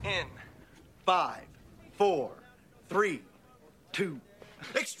5, 4, 3, 2.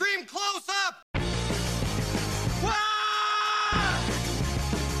 Extreme close up! Wah!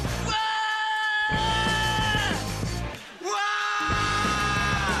 Wah! Wah!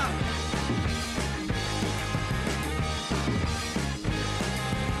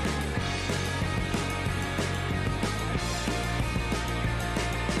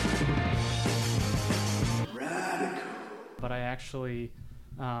 But I actually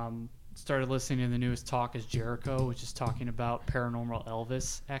started listening to the newest Talk is Jericho, which is talking about paranormal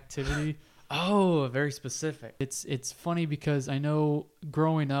Elvis activity. Oh, very specific. It's funny because I know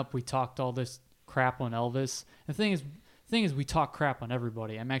growing up we talked all this crap on Elvis. The thing is we talk crap on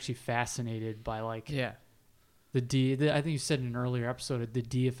everybody. I'm actually fascinated by I think you said in an earlier episode the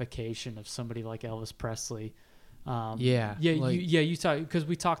deification of somebody like Elvis Presley. You talk because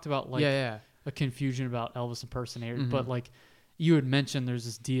we talked about a confusion about Elvis impersonator, but you had mentioned there's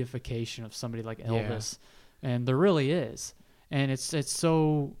this deification of somebody like Elvis, and there really is, and it's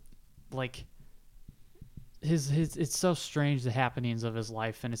so it's so strange the happenings of his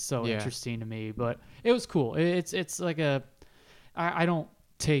life, and it's so interesting to me. But it was cool. It's like I don't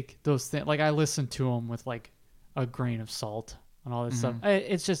take those things I listen to them with a grain of salt and all this stuff.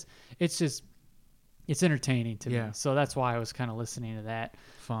 It's entertaining to me. So that's why I was kind of listening to that.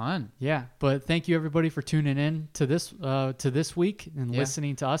 Fun. Yeah. But thank you everybody for tuning in to this week and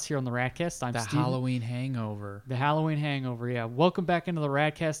listening to us here on the RADcast. I'm Steven. Halloween hangover. The Halloween hangover. Yeah. Welcome back into the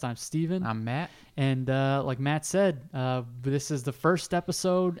RADcast. I'm Steven. I'm Matt. And like Matt said, this is the first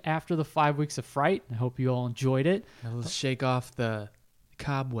episode after the 5 weeks of fright. I hope you all enjoyed it. Now let's shake off the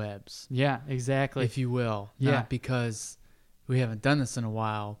cobwebs. Yeah, exactly. If you will. Yeah. Not because we haven't done this in a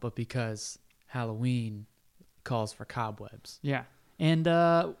while, but because Halloween calls for cobwebs. Yeah. And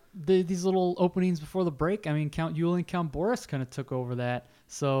these little openings before the break, I mean, Count Yuli and Count Boris kind of took over that.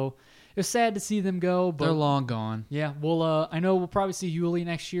 So it was sad to see them go. But they're long gone. Yeah. Well, I know we'll probably see Yuli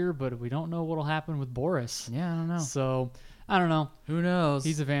next year, but we don't know what'll happen with Boris. Yeah, I don't know. So I don't know. Who knows?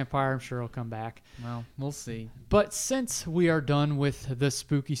 He's a vampire. I'm sure he'll come back. Well, we'll see. But since we are done with the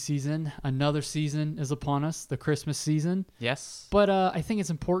spooky season, another season is upon us, the Christmas season. Yes. But I think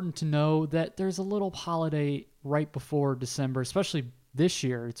it's important to know that there's a little holiday right before December, especially this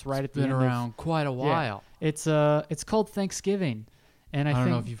year. It's right at the end. Been around quite a while. Yeah. It's called Thanksgiving. And I don't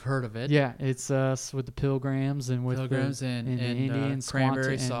think, know if you've heard of it. Yeah, it's with the Pilgrims and with the Indians,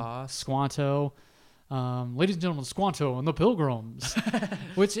 cranberry sauce, Squanto. Ladies and gentlemen, Squanto and the Pilgrims.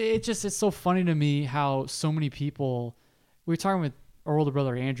 Which it's so funny to me how so many people. We were talking with our older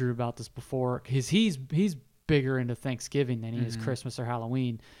brother Andrew about this before, because he's bigger into Thanksgiving than he is Christmas or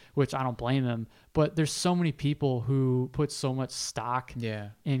Halloween, which I don't blame him. But there's so many people who put so much stock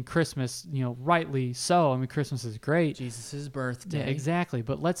in Christmas, rightly so. I mean, Christmas is great. Jesus' birthday. Yeah, exactly.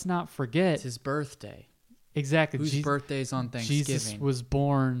 But let's not forget. It's his birthday. Exactly. Whose birthday's on Thanksgiving? Jesus was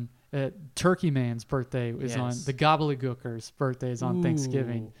born. Turkey Man's birthday is on. The Gobbledygooker's birthday is on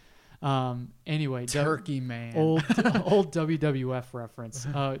Thanksgiving. Anyway, Turkey Man, old WWF reference.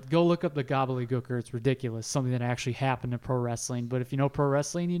 Go look up the Gobbledygooker. It's ridiculous. Something that actually happened in pro wrestling. But if you know pro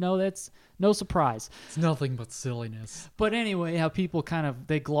wrestling, you know that's no surprise. It's nothing but silliness. But anyway, how people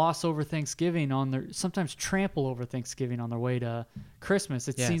they gloss over Thanksgiving sometimes trample over Thanksgiving on their way to Christmas.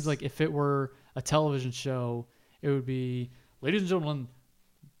 It seems like if it were a television show, it would be, ladies and gentlemen,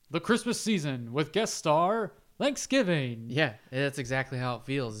 the Christmas season with guest star Thanksgiving. Yeah, that's exactly how it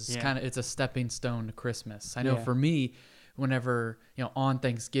feels. It's a stepping stone to Christmas. I know for me, whenever, on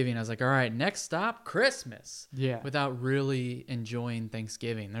Thanksgiving, I was like, all right, next stop, Christmas. Yeah. Without really enjoying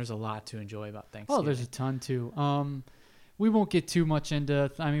Thanksgiving. There's a lot to enjoy about Thanksgiving. Oh, there's a ton too. We won't get too much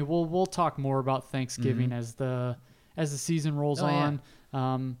into, we'll talk more about Thanksgiving as the season rolls on.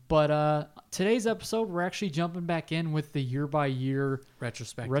 But today's episode, we're actually jumping back in with the year-by-year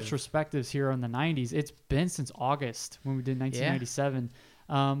retrospectives here on the 90s. It's been since August when we did 1997.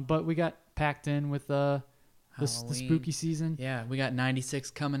 But we got packed in with the spooky season. Yeah, we got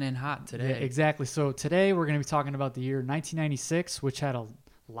 96 coming in hot today. Yeah, exactly. So today we're going to be talking about the year 1996, which had a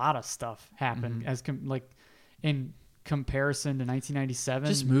lot of stuff happen in comparison to 1997.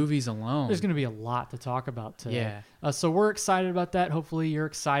 Just movies alone. There's going to be a lot to talk about today. Yeah. So we're excited about that. Hopefully you're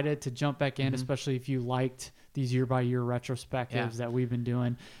excited to jump back in, especially if you liked these year-by-year retrospectives that we've been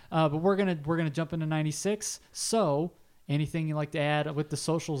doing. But we're gonna jump into 96. So anything you'd like to add with the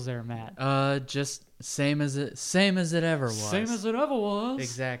socials there, Matt? Just same as it ever was. Same as it ever was.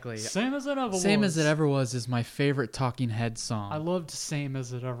 Exactly. Same as it ever was. Same as it ever was is my favorite Talking Heads song. I loved Same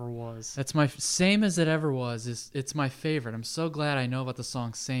as it ever was. That's my Same as it ever was. It's my favorite. I'm so glad I know about the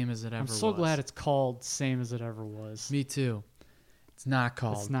song Same as it ever was. I'm so glad it's called Same as it ever was. Me too. It's not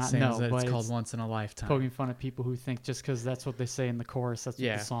called. It's not. Same No, as that but it's called Once in a Lifetime. Poking fun at people who think just because that's what they say in the chorus, that's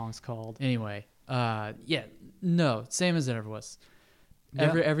what the song's called. Anyway, no, same as it ever was.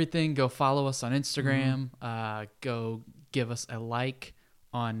 Yep. Everything. Go follow us on Instagram. Go give us a like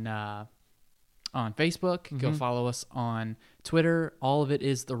on Facebook. Go follow us on Twitter. All of it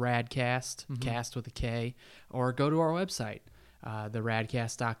is the Radcast, cast with a K, or go to our website,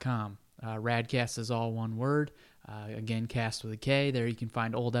 theradcast.com. Radcast is all one word. Again, cast with a K. There you can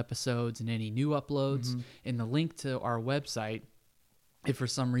find old episodes and any new uploads. And the link to our website, if for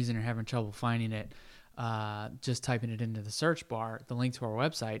some reason you're having trouble finding it, just typing it into the search bar, the link to our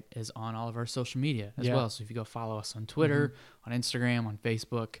website is on all of our social media as well. So if you go follow us on Twitter, on Instagram, on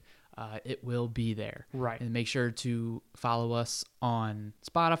Facebook, it will be there. Right. And make sure to follow us on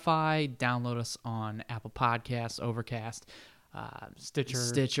Spotify, download us on Apple Podcasts, Overcast,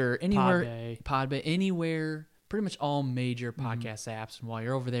 Stitcher, anywhere, Podbay, anywhere, pretty much all major podcast apps. And while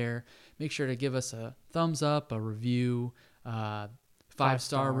you're over there, make sure to give us a thumbs up, a review,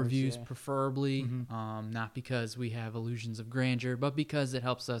 5-star reviews preferably, not because we have illusions of grandeur, but because it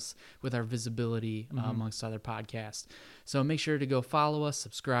helps us with our visibility amongst other podcasts. So make sure to go follow us,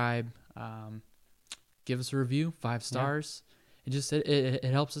 subscribe, give us a review, 5 stars. It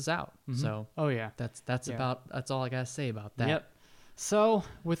helps us out. So that's all I gotta say about that. Yep. So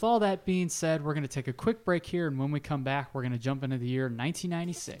with all that being said, we're going to take a quick break here, and when we come back, we're going to jump into the year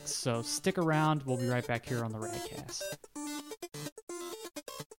 1996. So stick around. We'll be right back here on the Radcast.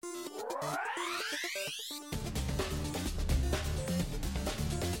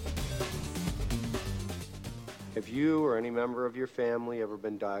 Have you or any member of your family ever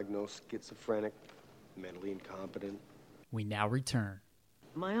been diagnosed schizophrenic, mentally incompetent? We now return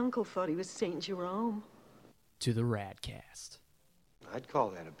My uncle thought he was St. Jerome. to the Radcast. I'd call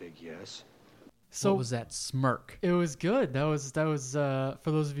that a big yes. So what was that smirk? It was good. That was for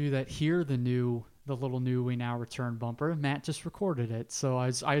those of you that hear the little new We Now Return bumper. Matt just recorded it, so I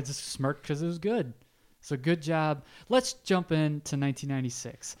just smirked because it was good. So good job. Let's jump into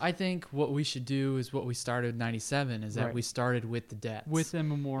 1996. I think what we should do is what we started in 97 is that we started with the deaths. With In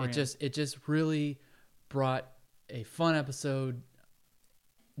Memoriam. It just really brought a fun episode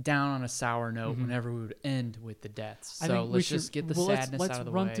down on a sour note whenever we would end with the deaths. So let's just get the sadness out of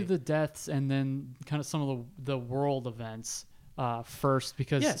the way. Let's run through the deaths and then kind of some of the world events first,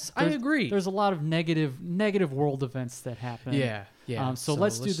 because I agree. There's a lot of negative world events that happen. Yeah. So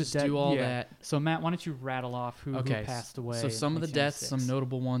let's do the deaths. Do all that. So Matt, why don't you rattle off who passed away? So some of the deaths, some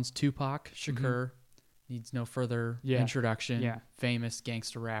notable ones: Tupac Shakur needs no further introduction. Yeah. Famous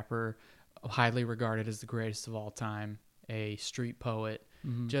gangster rapper, highly regarded as the greatest of all time. A street poet,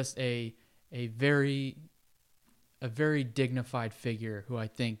 just a very dignified figure who I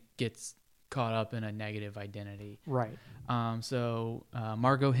think gets caught up in a negative identity. Right. So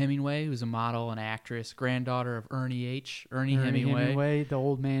Margot Hemingway, who's a model and actress, granddaughter of Ernie Hemingway, the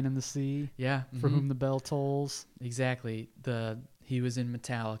old man in the sea. Yeah. For whom the bell tolls. Exactly. He was in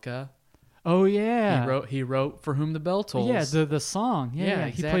Metallica. Oh yeah. He wrote For Whom the Bell Tolls. Yeah, the song. Yeah,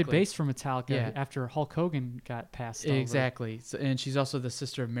 exactly. He played bass for Metallica after Hulk Hogan got passed over. Exactly. So, and she's also the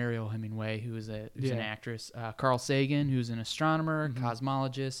sister of Mariel Hemingway, who's an actress. Carl Sagan, who's an astronomer,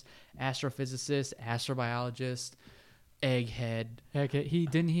 cosmologist, astrophysicist, astrobiologist, egghead.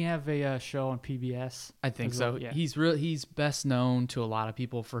 Didn't he have a show on PBS? I think so. Yeah. He's best known to a lot of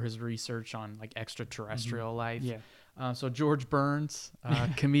people for his research on like extraterrestrial life. Yeah. So George Burns,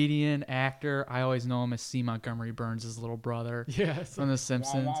 comedian, actor. I always know him as C. Montgomery Burns' little brother. From The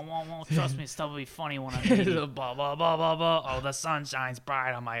Simpsons. Trust me, stuff will be funny when I'm 80. Blah, blah, blah, blah, blah. Oh, the sun shines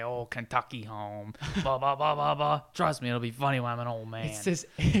bright on my old Kentucky home. Blah, blah, blah, blah, blah. Trust me, it'll be funny when I'm an old man. It's this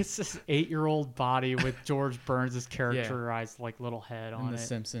 8-year-old body with George Burns' characterized like little head on in it. The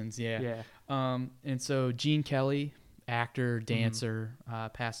Simpsons, yeah. And so Gene Kelly, actor, dancer,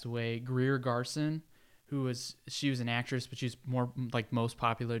 passed away. Greer Garson, she was an actress, but she's more like most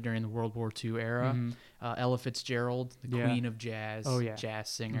popular during the World War II era. Ella Fitzgerald, the queen of jazz, jazz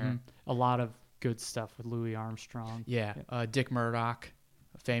singer. A lot of good stuff with Louis Armstrong. Dick Murdoch,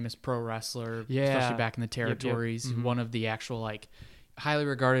 a famous pro wrestler, especially back in the territories. One of the actual like highly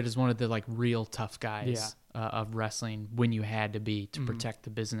regarded as one of the like real tough guys of wrestling when you had to be to protect the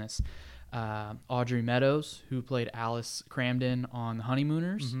business. Audrey Meadows, who played Alice Cramden on The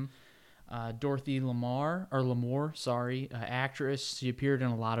Honeymooners. Dorothy Lamour, actress. She appeared in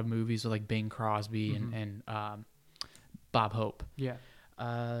a lot of movies with like Bing Crosby and Bob Hope.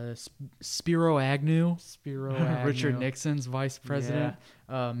 Spiro Agnew, Richard Nixon's vice president.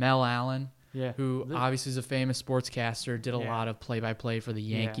 Mel Allen, who obviously is a famous sportscaster, did a lot of play-by-play for the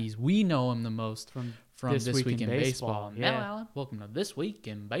Yankees. We know him the most from This Week in Baseball. Yeah. Now, Alan, welcome to This Week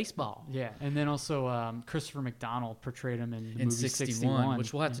in Baseball. Yeah, and then also Christopher McDonald portrayed him in the movie 61,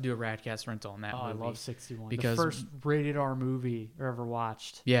 which we'll have to do a Radcast rental on that movie. I love 61. Because the first rated R movie I ever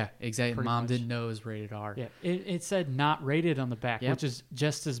watched. Yeah, exactly. Pretty Mom much. didn't know it was rated R. Yeah, it said not rated on the back, Yep. which is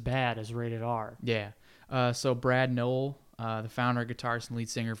just as bad as rated R. Yeah. So Brad Noel, the founder, guitarist, and lead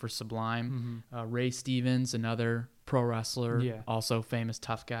singer for Sublime. Ray Stevens, another pro wrestler, also famous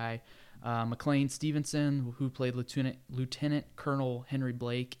tough guy. McLean Stevenson, who played Lieutenant Colonel Henry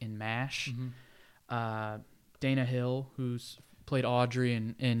Blake in MASH. Dana Hill, who's played Audrey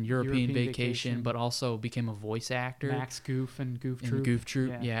in European Vacation, but also became a voice actor. Max Goof and Goof Troop. Goof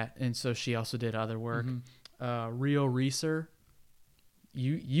Troop, yeah. And so she also did other work. Rio Reeser,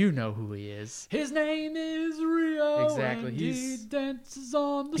 you know who he is. His name is Rio. Exactly. And he dances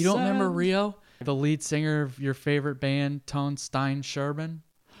on the You don't remember sand. Rio? The lead singer of your favorite band, Tone Stein Sherman?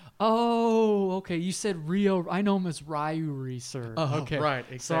 Oh, okay. You said Rio. I know him as Ryu Reeser. Oh, okay. right,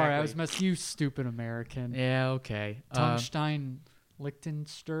 exactly. Sorry, I was messing. You stupid American. Yeah, okay. Tungstein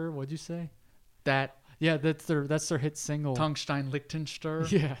Lichtenster. What'd you say? That Yeah, that's their hit single. Tungstein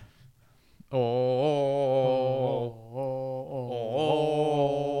Lichtenster. Yeah.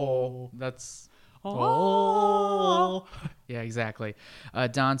 That's Oh. yeah, exactly.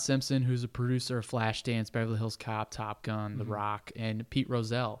 Don Simpson, who's a producer of Flashdance, Beverly Hills Cop, Top Gun, The Rock, and Pete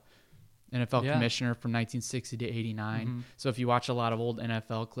Rozelle, NFL commissioner from 1960 to 89. So if you watch a lot of old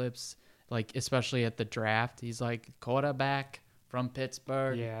NFL clips, like especially at the draft, he's like quarterback from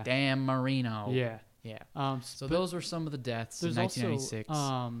Pittsburgh, Dan Marino. Yeah. Yeah. So those were some of the deaths in 1996.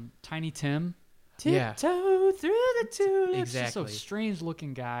 Also, Tiny Tim. Yeah. Tiptoe through the tulips. Exactly. Just a strange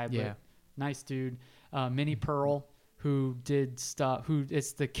looking guy, but Yeah. nice dude. Minnie Pearl, who did stuff. Who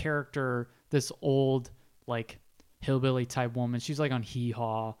it's the character, this old like hillbilly type woman. She's like on Hee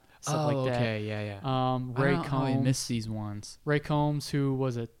Haw, stuff like that. Okay, yeah. Ray I Combs. missed these ones. Ray Combs, who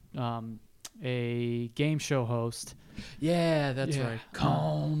was a game show host. Yeah, that's Yeah. right.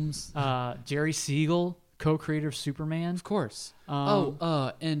 Combs. Jerry Siegel, co-creator of Superman. Of course.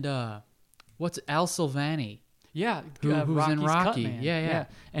 And what's Al Silvani? Yeah, who's in Rocky's Rocky. Cutman. Yeah.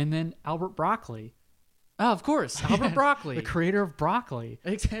 And then Albert Broccoli, Oh, of course. Albert Broccoli. the creator of Broccoli.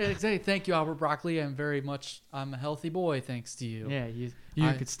 Exactly. Thank you, Albert Broccoli. I'm a healthy boy thanks to you. Yeah, you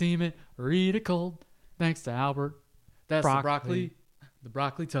could steam it or eat it cold, thanks to Albert. That's Broccoli. the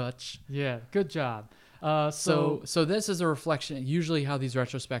broccoli touch. Yeah, good job. So this is a reflection. Usually, how these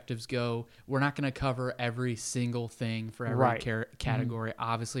retrospectives go, we're not going to cover every single thing for every category.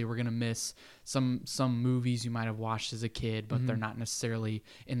 Obviously, we're going to miss some movies you might have watched as a kid, but they're not necessarily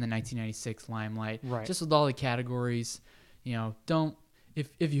in the 1996 limelight. Right. Just with all the categories, don't if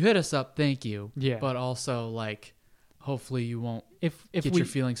you hit us up, thank you. Yeah. But also, like, hopefully you won't if get we, your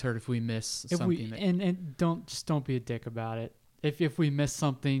feelings hurt if we miss if something. we and don't be a dick about it. If we miss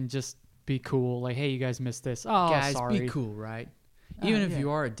something, just be cool. Like, hey, you guys missed this. Oh, guys, sorry. be cool, right? Even if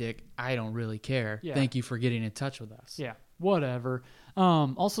you are a dick, I don't really care. Yeah. Thank you for getting in touch with us. Yeah, whatever.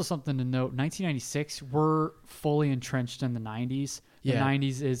 Also, something to note: 1996, we're fully entrenched in the 90s. The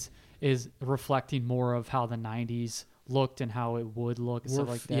 90s is reflecting more of how the 90s looked and how it would look and stuff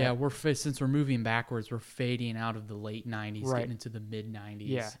like that. Yeah, since we're moving backwards, we're fading out of the late 90s, getting into the mid 90s.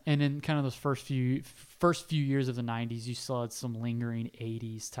 Yeah, and in kind of those first few years of the 90s, you still had some lingering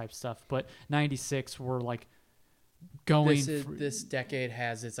 80s type stuff. But 96, we're like going. This decade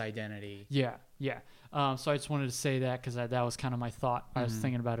has its identity. Yeah. So I just wanted to say that because that was kind of my thought. I was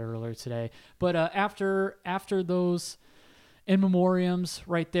thinking about it earlier today. But after those in memoriams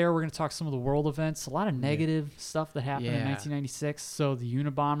right there, we're going to talk some of the world events. A lot of negative stuff that happened in 1996. So the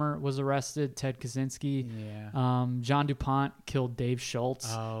Unabomber was arrested, Ted Kaczynski. Yeah. John DuPont killed Dave Schultz.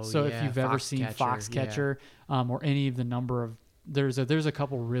 Oh, so if you've ever seen Foxcatcher, or any of the number of there's a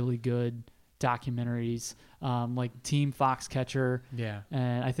couple really good documentaries, like Team Foxcatcher. Yeah.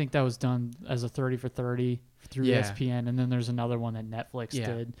 And I think that was done as a 30 for 30 through ESPN, and then there's another one that Netflix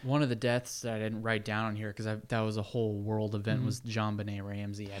did. One of the deaths that I didn't write down on here because that was a whole world event was JonBenet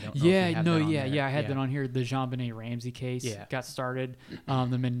Ramsey. I don't know. I had that on here. The JonBenet Ramsey case got started.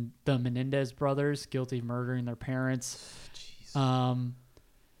 The Menendez brothers guilty of murdering their parents. Bill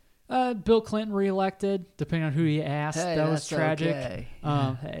Clinton reelected, depending on who you asked. Hey, that was tragic. Okay.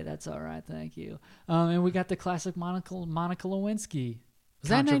 Hey, that's all right. Thank you. And we got the classic Monica Lewinsky. Was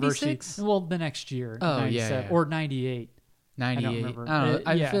that controversy. 96? Well, the next year. Oh, 97, or 98. 98. I don't remember. I don't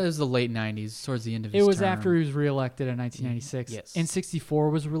know. I feel it was the late 90s, towards the end of his It was term. after he was reelected in 1996. Yes.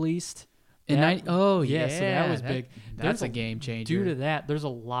 N64 was released. So that was big. That's a game changer. Due to that, there's a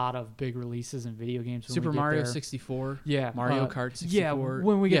lot of big releases in video games. Super Mario 64. Yeah. Mario Kart 64. Yeah,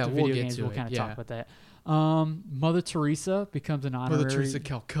 when we get to we'll video get games, to we'll it. kind of talk about that. Mother Teresa becomes an honorary. Mother Teresa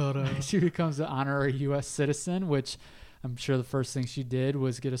Calcutta. She becomes an honorary U.S. citizen, which I'm sure the first thing she did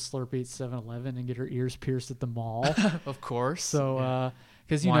was get a Slurpee at 7-Eleven and get her ears pierced at the mall. Of course. So,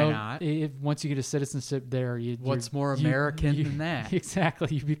 because Why not? Once you get a citizenship there, what's more American than that?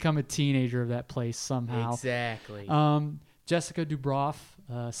 Exactly, you become a teenager of that place somehow. Exactly. Jessica Dubroff,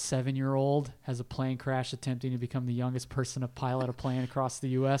 7-year-old, has a plane crash attempting to become the youngest person to pilot a plane across the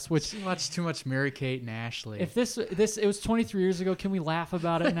U.S. Which she watched too much Mary-Kate and Ashley. If this it was 23 years ago, can we laugh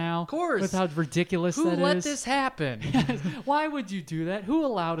about it now? Of course. With how ridiculous that is. Who let this happen? Why would you do that? Who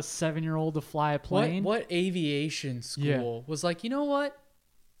allowed a 7-year-old to fly a plane? What aviation school was like, you know what?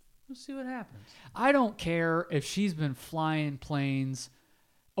 Let's see what happens. I don't care if she's been flying planes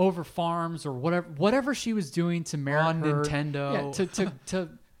over farms or whatever she was doing to merit on her, Nintendo. To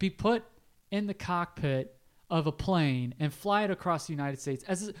be put in the cockpit of a plane and fly it across the United States.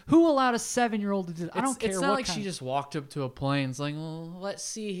 Who allowed a 7-year-old to do that? I don't care. It's not like she just walked up to a plane. It's like, well, let's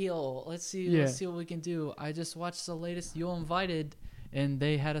see what we can do. I just watched the latest You'll Invited, and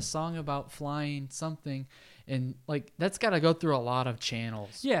they had a song about flying something. And like that's got to go through a lot of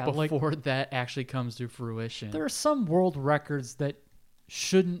channels before that actually comes to fruition. There are some world records that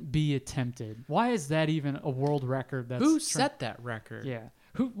shouldn't be attempted. Why is that even a world record? Who set that record? Yeah.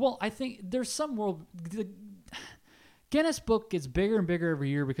 Well, I think there's some world. The Guinness Book gets bigger and bigger every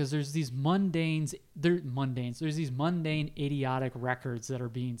year because there's these There's these mundane, idiotic records that are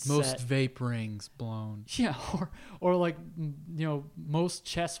being set. Most vape rings blown. Yeah, or like most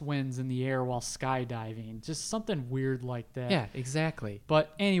chest wins in the air while skydiving. Just something weird like that. Yeah, exactly.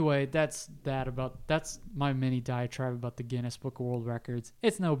 But anyway, that's my mini diatribe about the Guinness Book of World Records.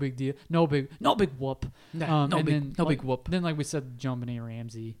 It's no big deal. No big whoop. No big whoop. Then like we said, the JonBenet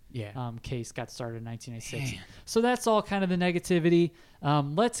Ramsey case got started in 1986. Man. So that's all kind of the negativity.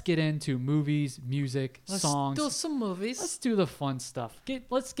 Let's get into movies, music, songs. Let's do some movies. Let's do the fun stuff.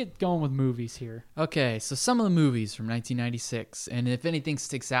 Let's get going with movies here. Okay, so some of the movies from 1996, and if anything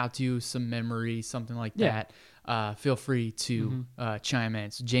sticks out to you, some memory, something like that, feel free to chime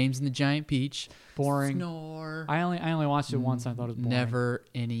in. So James and the Giant Peach. Boring. Snore. I only watched it once. And I thought it was boring. Never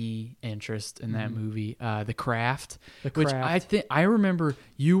any interest in that movie. The Craft. Which I remember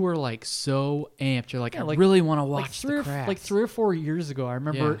you were like so amped. You're like, I really want to watch The Craft. Like 3 or 4 years ago, I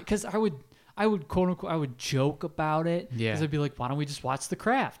remember because I would quote unquote I would joke about it because I'd be like, why don't we just watch The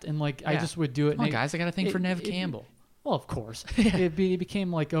Craft? And like I just would do it. Come on, guys, I got a thing for Nev Campbell. Well, of course. It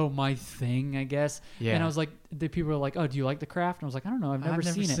became like, my thing, I guess. Yeah. And I was like, the people were like, oh, do you like The Craft? And I was like, I don't know. I've never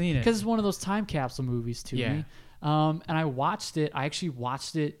seen it. Because it's one of those time capsule movies to me. And I watched it. I actually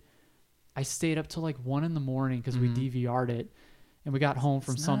watched it. I stayed up till like 1 a.m. because we DVR'd it. And we got home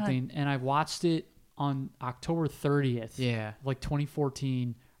from something. And I watched it on October 30th. Yeah. Like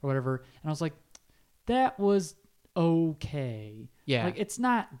 2014 or whatever. And I was like, that was okay. Yeah. Like, it's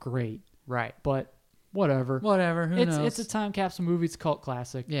not great. Right. But... Whatever. Who knows? It's a time capsule movie. It's a cult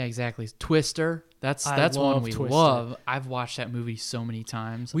classic. Yeah, exactly. Twister. That's one we love. I've watched that movie so many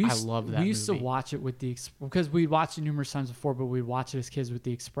times. I love that movie. We used to watch it because we'd watched it numerous times before, but we'd watch it as kids with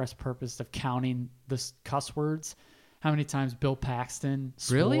the express purpose of counting the cuss words. How many times Bill Paxton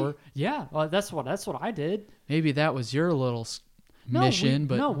swore. Really? Yeah. Well, that's what I did. Maybe that was your little mission,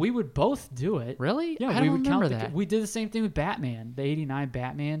 but no, we would both do it. Really? Yeah, I we don't would remember count that. We did the same thing with Batman, the '89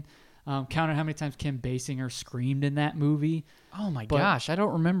 Batman. Counted how many times Kim Basinger screamed in that movie. Oh my gosh, I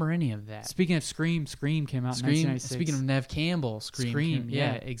don't remember any of that. Speaking of Scream came out in 1996. Speaking of Nev Campbell, Scream.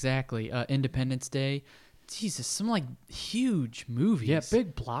 Yeah, exactly. Independence Day. Jesus, some like huge movies. Yeah,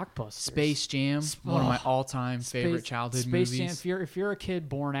 big blockbusters. Space Jam, one of my all-time favorite childhood movies. Space Jam. If you're a kid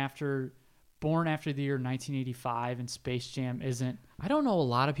born after the year 1985 and Space Jam isn't... I don't know a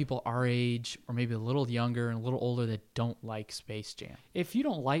lot of people our age or maybe a little younger and a little older that don't like Space Jam. If you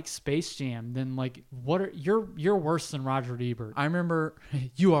don't like Space Jam, then like you're worse than Roger Ebert. I remember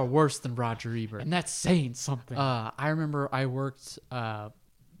you are worse than Roger Ebert. And that's saying something. I remember I worked a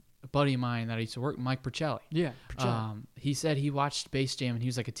buddy of mine that I used to work, Mike Percelli. Yeah, Percelli. He said he watched Space Jam and he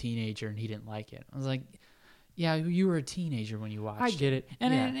was like a teenager and he didn't like it. I was like, yeah, you were a teenager when you watched it. I get it.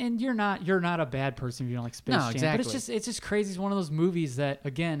 And you're not a bad person if you don't like Space Jam. Exactly. But it's just crazy. It's one of those movies that,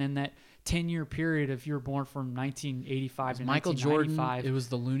 again, in that 10-year period, if you're born from 1985 to Michael 1995, Jordan, it was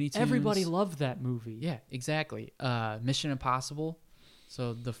the Looney Tunes. Everybody loved that movie. Yeah, exactly. Mission Impossible.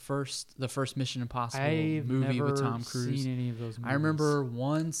 So the first Mission Impossible movie with Tom Cruise. I've never seen any of those movies. I remember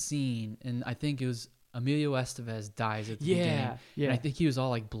one scene, and I think it was Emilio Estevez dies at the beginning. Yeah. And I think he was all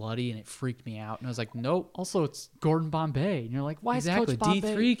like bloody, and it freaked me out. And I was like, nope. Also, it's Gordon Bombay, and you're like, why is Coach Bombay?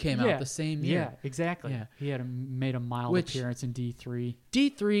 D3 came out the same year. Yeah, exactly. Yeah. He had made a mild appearance in D3.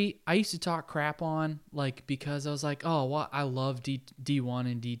 D3, I used to talk crap on, like, because I was like, oh, well, I love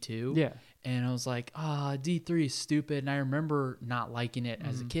D1 and D2. Yeah. And I was like, D3 is stupid. And I remember not liking it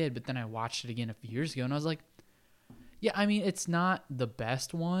as a kid, but then I watched it again a few years ago, and I was like, yeah, I mean, it's not the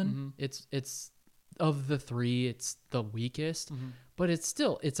best one. It's of the three, it's the weakest, but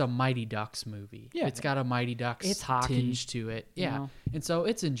it's a Mighty Ducks movie. Yeah. It's got a Mighty Ducks tinge to it. Yeah. You know? And so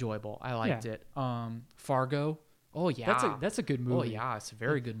it's enjoyable. I liked it. Fargo. Oh yeah, that's a good movie. Oh yeah, it's a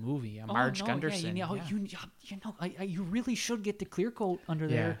very good movie. Marge Gunderson. Yeah, you really should get the clear coat under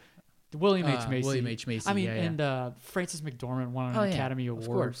there. William H. Macy. William H. Macy. I mean, and Frances McDormand won an Academy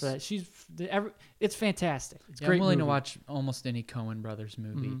Award for that. It's fantastic. It's great. I'm willing to watch almost any Coen Brothers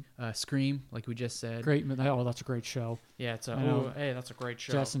movie. Scream, like we just said. Great. Oh, that's a great show. Yeah, hey, that's a great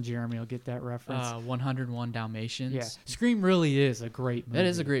show. Jess and Jeremy will get that reference. 101 Dalmatians. Yeah, Scream really is a great movie. That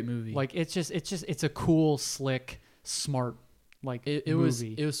is a great movie. Like it's a cool, slick, smart. Like it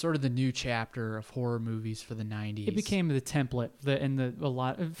movie. was sort of the new chapter of horror movies for the 90s. It became the template,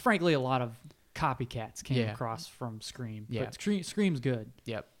 frankly, a lot of copycats came across from Scream. Yeah, but Scream's good.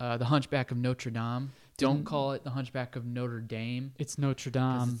 Yep. The Hunchback of Notre Dame. Don't call it the Hunchback of Notre Dame. It's Notre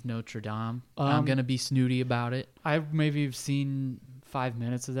Dame. It's Notre Dame. I'm gonna be snooty about it. I've maybe seen 5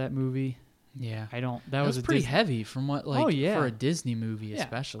 minutes of that movie. Yeah, I don't. That was pretty heavy from what for a Disney movie,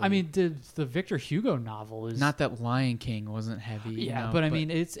 especially. I mean, the Victor Hugo novel is not that Lion King wasn't heavy. Yeah, but I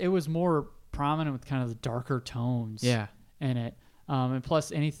mean, it was more prominent with kind of the darker tones. Yeah, in it, and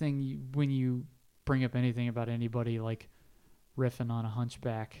plus when you bring up anything about anybody like riffing on a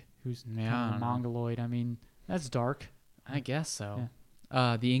hunchback who's kind of a mongoloid, I mean, that's dark. I guess so.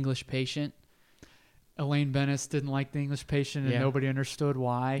 Yeah. The English Patient. Elaine Bennis didn't like The English Patient, and nobody understood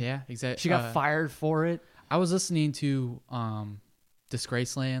why. Yeah, exactly. She got fired for it. I was listening to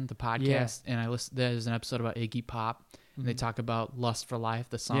Disgraceland, the podcast, and there's an episode about Iggy Pop, and they talk about Lust for Life,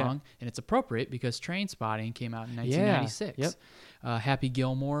 the song, and it's appropriate because Trainspotting came out in 1996. Yep. Happy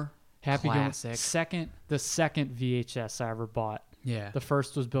Gilmore, classic. The second VHS I ever bought. Yeah. The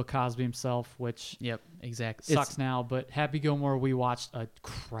first was Bill Cosby himself, which exactly sucks now, but Happy Gilmore we watched a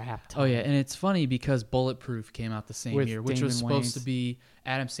crap ton. Oh yeah, and it's funny because Bulletproof came out the same year, which was supposed to be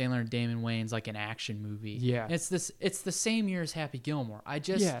Adam Sandler and Damon Wayans, like an action movie. Yeah. And it's the same year as Happy Gilmore. I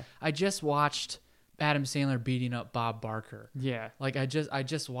just watched Adam Sandler beating up Bob Barker. Yeah. Like I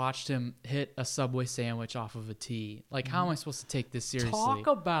just watched him hit a Subway sandwich off of a tee. Like how am I supposed to take this seriously? Talk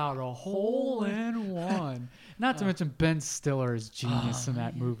about a hole-in-one. Not to mention Ben Stiller is genius in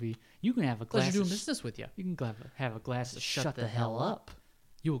that movie. You can have a glass. Pleasure doing business with you. You can have a glass to shut the hell up.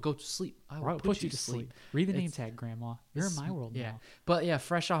 You will go to sleep. I will put you to sleep. Read the name tag, Grandma. You're in my world now. But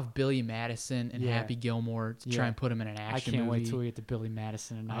fresh off Billy Madison and Happy Gilmore to try and put him in an action movie. I can't wait till we get to Billy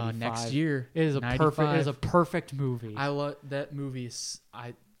Madison in 95. Next year. It is a perfect movie. I love that movie.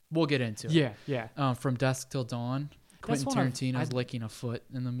 We'll get into it. Yeah. From Dusk Till Dawn. Quentin Tarantino's licking a foot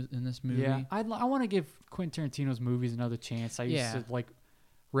in this movie. Yeah, I want to give Quentin Tarantino's movies another chance. I used to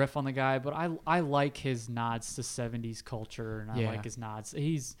riff on the guy, but I like his nods to 70s culture, and I like his nods.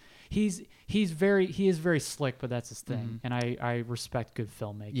 He is very slick, but that's his thing, and I respect good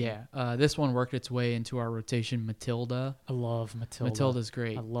filmmaking. Yeah, this one worked its way into our rotation. Matilda. I love Matilda. Matilda's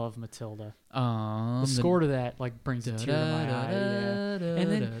great. I love Matilda. The score to that brings a tear to my eye. Yeah.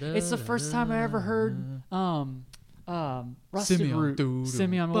 And then it's the first time I ever heard Rusted Root,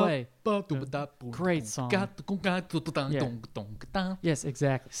 Send Me On My Way. Great song. Yes,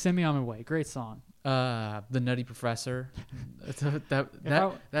 exactly. Send Me On My Way. Great song. The Nutty Professor.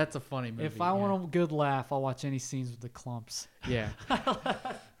 That's a funny movie. If I want a good laugh, I'll watch any scenes with the clumps. Yeah.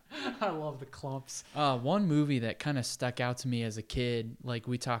 I love the clumps. One movie that kind of stuck out to me as a kid, like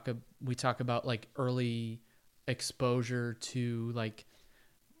we talk about like early exposure to like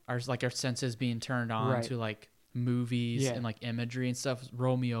our senses being turned on to like movies and like imagery and stuff.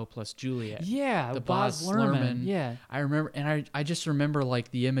 Romeo plus Juliet. Yeah, the Baz Luhrmann. Yeah, I remember, and I just remember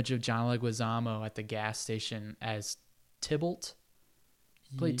like the image of John Leguizamo at the gas station as Tybalt.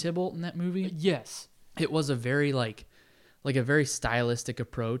 Played Tybalt in that movie. Yes, it was a very like a very stylistic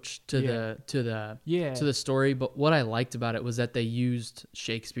approach to the story. But what I liked about it was that they used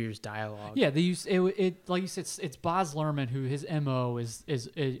Shakespeare's dialogue. Yeah, they used it like you said. It's Baz Luhrmann who his MO is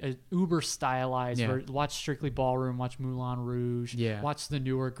uber stylized. Yeah. Watch Strictly Ballroom, watch Moulin Rouge, watch the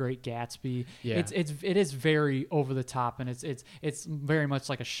newer Great Gatsby. Yeah. It is very over the top, and it's very much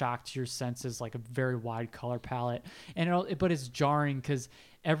like a shock to your senses, like a very wide color palette, but it's jarring because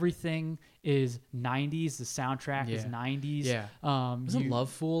everything is 90s. The soundtrack is 90s. Yeah. Wasn't Love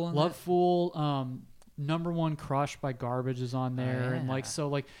Fool on Love that? Fool. Number One Crush by Garbage is on there, and like so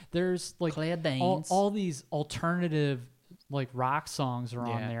like there's like Claire all, Danes. all these alternative like rock songs are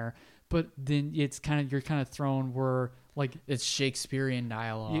on there, but then it's kind of you're kind of thrown where like It's Shakespearean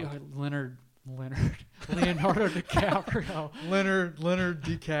dialogue. Leonardo DiCaprio. Leonard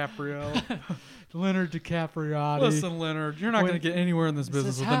DiCaprio. Leonard DiCaprio. Listen, Leonard, you're not going to get anywhere in this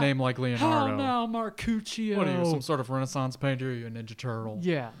business with a name like Leonardo. How now, Marcuccio? What are you, some sort of Renaissance painter? Are you a Ninja Turtle?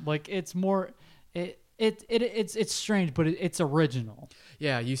 Yeah, like it's more. It's strange, but it's original.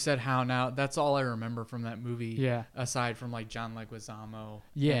 Yeah, you said how now. That's all I remember from that movie. Yeah. Aside from like John Leguizamo.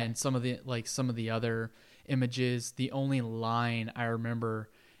 Yeah. And some of the other images. The only line I remember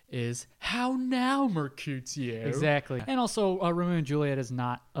is "How now, Mercutio?" Exactly. And also, Romeo and Juliet is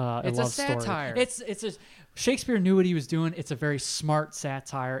not It's a a love satire. story. It's a Shakespeare knew what he was doing. It's a very smart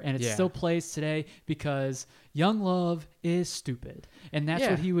satire, and it still plays today because young love is stupid, and that's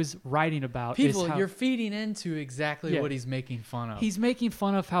what he was writing about. People, you're feeding into exactly what he's making fun of. He's making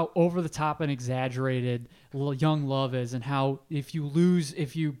fun of how over the top and exaggerated young love is, and how if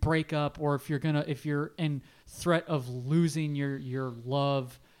you break up, or if you're in threat of losing your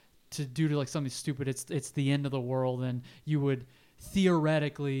love due to like something stupid, it's the end of the world, and you would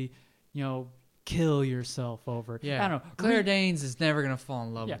theoretically, kill yourself over it. Yeah. I don't know. Claire Danes is never going to fall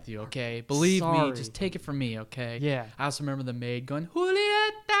in love with you, okay? Believe me, just take it from me, okay? Yeah. I also remember the maid going,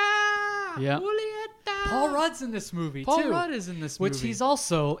 Julieta! Yeah. Julieta! Paul Rudd's in this movie, too. Paul Rudd is in this movie. Which he's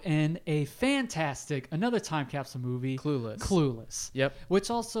also in a fantastic, another time capsule movie. Clueless. Yep. Which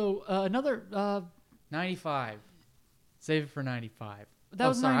also, another... 95. Save it for 95. That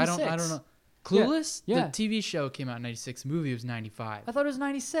was 96. I don't know. Clueless? Yeah. The TV show came out in 96. The movie was 95. I thought it was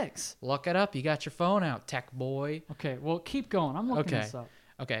 96. Look it up. You got your phone out, tech boy. Okay, well, keep going. I'm looking this up.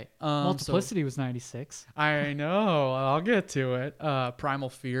 Okay. Multiplicity was 96. I know. I'll get to it. Primal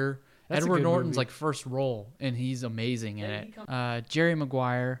Fear. That's Edward a good Norton's movie. like first role, and he's amazing in it. Jerry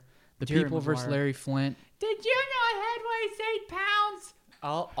Maguire. The People vs. Larry Flint. Did you know I had 8 pounds?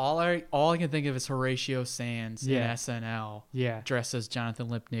 All I can think of is Horatio Sands in SNL. Yeah. Dressed as Jonathan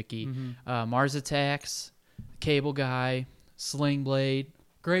Lipnicki. Mars Attacks, Cable Guy, Sling Blade.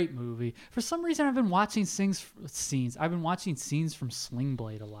 Great movie. For some reason, I've been watching scenes. I've been watching scenes from Sling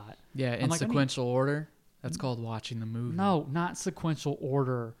Blade a lot. Yeah, in sequential order. That's called watching the movie. No, not sequential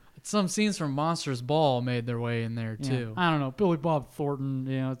order. Some scenes from Monsters Ball made their way in there too. I don't know. Billy Bob Thornton.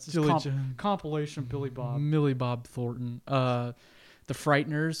 It's just compilation Billy Bob. Millie Bob Thornton. The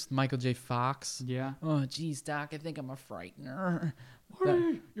Frighteners, Michael J. Fox. Yeah. Oh, geez, Doc, I think I'm a frightener.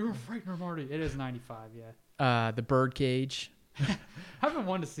 Marty, you're a frightener, Marty. It is 95, yeah. The Birdcage. I've been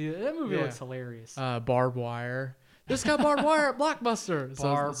wanting to see it. That movie looks hilarious. Barbed Wire. Just got Barbed Wire at Blockbuster.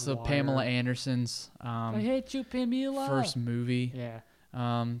 So Wire. Pamela Anderson's I hate you, Pamela. first movie. Yeah.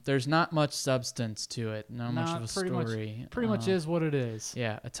 There's not much substance to it. Not much of a story. Pretty much is what it is.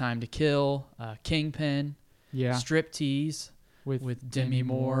 Yeah. A Time to Kill. Kingpin. Yeah. Striptease. With Demi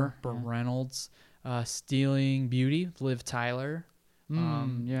Moore, Burt Reynolds, Stealing Beauty, Liv Tyler.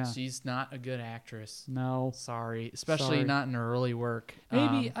 Yeah. She's not a good actress. No. Sorry. Especially not in her early work.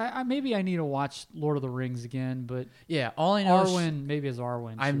 Maybe maybe I need to watch Lord of the Rings again, but yeah, all I know Arwen, maybe as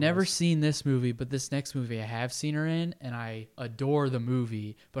Arwen. I've never seen this movie, but this next movie I have seen her in, and I adore the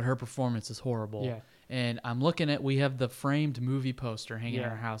movie, but her performance is horrible. Yeah. And I'm looking at, we have the framed movie poster hanging in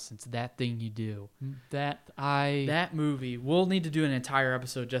our house. It's That Thing You Do. That movie. We'll need to do an entire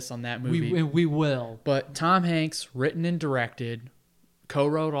episode just on that movie. We will. But Tom Hanks, written and directed,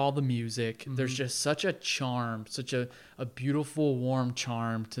 co-wrote all the music. There's just such a charm, such a beautiful, warm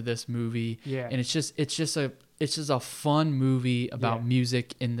charm to this movie. Yeah. And it's just a fun movie about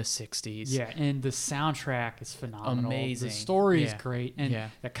music in the 60s. Yeah, and the soundtrack is phenomenal. Amazing. The story is great,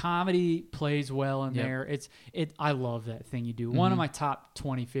 and the comedy plays well in there. I love That Thing You Do. One of my top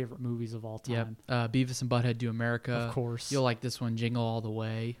 20 favorite movies of all time. Beavis and Butthead Do America. Of course. You'll like this one, Jingle All the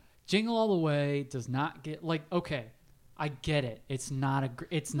Way. Jingle All the Way does not get okay. I get it. It's not a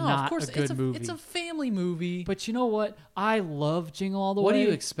good movie. It's a family movie. But you know what? I love Jingle All the Way. What do you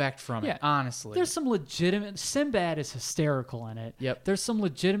expect from it? Honestly, there's some legitimate. Sinbad is hysterical in it. Yep. There's some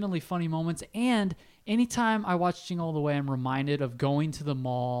legitimately funny moments, and anytime I watch Jingle All the Way, I'm reminded of going to the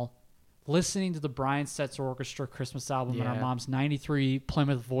mall, listening to the Brian Setzer Orchestra Christmas album in our mom's '93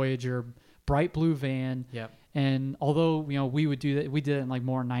 Plymouth Voyager bright blue van. Yep. And although we would do that, we did it in like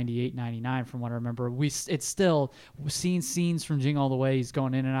more 98, 99 from what I remember. It's still seeing scenes from Jingle All the Way. He's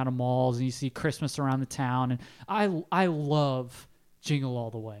going in and out of malls, and you see Christmas around the town. And I love Jingle All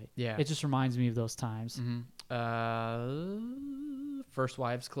the Way. Yeah, it just reminds me of those times. First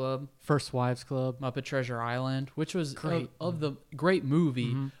Wives Club, Muppet Treasure Island, which was great of the great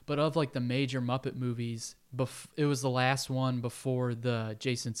movie, but of like the major Muppet movies, it was the last one before the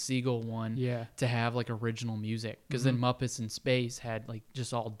Jason Segel one to have like original music, because then Muppets in Space had like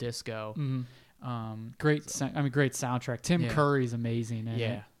just all disco. Great soundtrack. Tim Curry's amazing in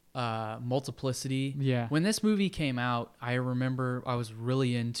it. Multiplicity. Yeah. When this movie came out, I remember I was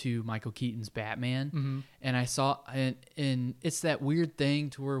really into Michael Keaton's Batman, and I saw, and it's that weird thing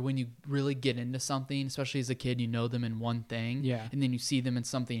to where when you really get into something, especially as a kid, you know them in one thing, and then you see them in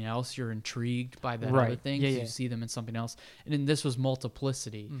something else, you're intrigued by that other thing. You see them in something else, and then this was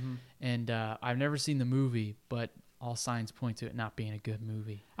Multiplicity, and I've never seen the movie, but all signs point to it not being a good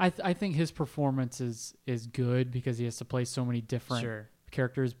movie. I think his performance is good because he has to play so many different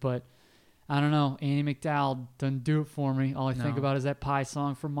characters, but I don't know. Andy McDowell doesn't do it for me. All I think about is that Pie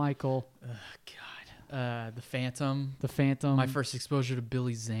song from Michael. God. The Phantom. My first exposure to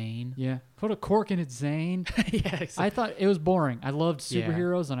Billy Zane. Yeah. Put a cork in it, Zane. Exactly. I thought it was boring. I loved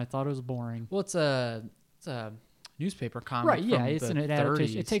superheroes, and I thought it was boring. Well, it's a newspaper comic. Right, yeah. From It's the an 30s.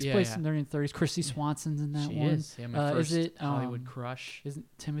 adaptation. It takes place in the 30s. Christy Swanson's in that she one. Is. Yeah, my first is it, Hollywood crush. Isn't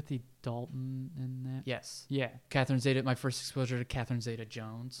Timothy Dalton in that? Yes. Yeah. Catherine Zeta, my first exposure to Catherine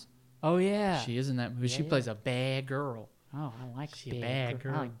Zeta-Jones. Oh, yeah. She is in that movie. She plays a bad girl. Oh, I like bad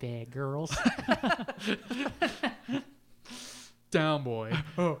girl. I like bad girls. Down boy.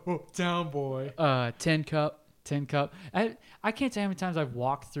 Down boy. Tin Cup. I can't tell how many times I've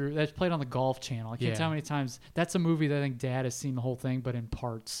walked through. That's played on the Golf Channel. I can't tell how many times. That's a movie that I think Dad has seen the whole thing, but in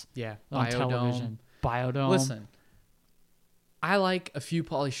parts. Yeah. On television. Biodome. Listen, I like a few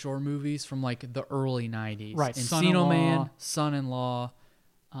Pauly Shore movies from like the early 90s. Right. Encino Man, Son-in-Law.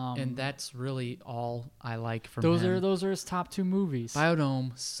 And that's really all I like from him. Those are his top two movies.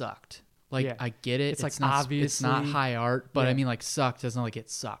 Biodome sucked. Like, I get it. It's like not, obviously. It's not high art, but I mean, like, sucked doesn't like it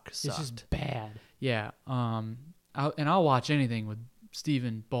sucked. It's just bad. Yeah. I'll watch anything with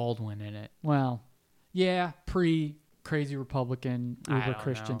Stephen Baldwin in it. Well, yeah, pre-Crazy Republican,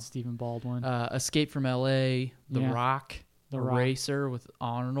 uber-Christian Stephen Baldwin. Escape from L.A., The Rock, The Racer with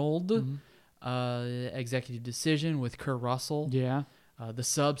Arnold, Executive Decision with Kurt Russell. Yeah. The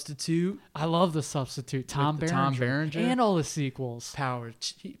Substitute. I love The Substitute. Tom Berenger. And all the sequels. Power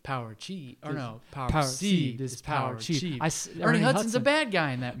Cheat. Power Seed is Power Cheat. Ernie Hudson's a bad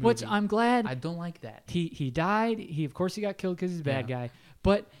guy in that movie. Which I'm glad. I don't like that. He died. Of course he got killed because he's a bad guy.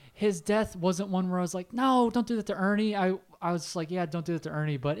 But his death wasn't one where I was like, no, don't do that to Ernie. I was just like, yeah, don't do that to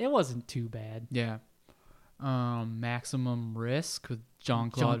Ernie. But it wasn't too bad. Yeah. Maximum Risk with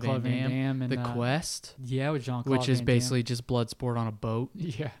Jean-Claude Van Damme. And The Quest. Yeah, with Jean-Claude which is Van basically just blood sport on a boat.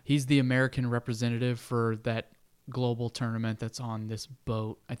 Yeah. He's the American representative for that global tournament that's on this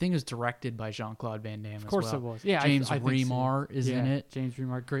boat. I think it was directed by Jean-Claude Van Damme as well. Of course it was. Yeah, James I Remar is in it. James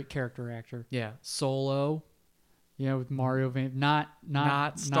Remar, great character actor. Yeah. Solo. Yeah, with Mario Van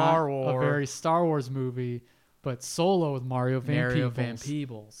not Star Wars. A very Star Wars movie, but Solo with Mario Van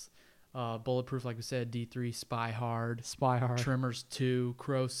Peebles. Bulletproof, like we said, D3, Spy Hard, Tremors 2,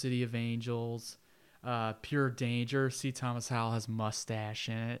 Crow City of Angels, Pure Danger. C. Thomas Howell has mustache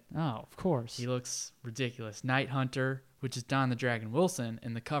in it. Oh, of course. He looks ridiculous. Night Hunter, which is Don the Dragon Wilson.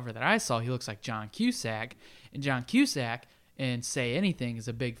 In the cover that I saw, he looks like John Cusack. And John Cusack, in Say Anything, is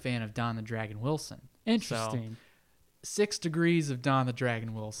a big fan of Don the Dragon Wilson. Interesting. So, 6 degrees of Don the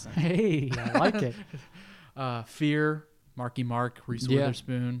Dragon Wilson. Hey, I like it. Fear, Marky Mark, Reese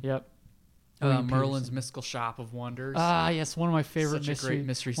Witherspoon. Yep. Merlin's Mystical Shop of Wonders. Yes, one of my favorite mystery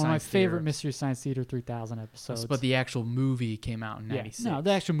one of my favorite Mystery Science Theater 3000 episodes. But the actual movie came out in 96. No,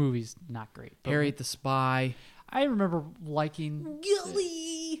 the actual movie's not great. Harriet the Spy. I remember liking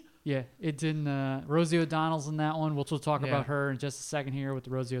Gilly. Yeah, it didn't. Rosie O'Donnell's in that one, which we'll talk about her in just a second here with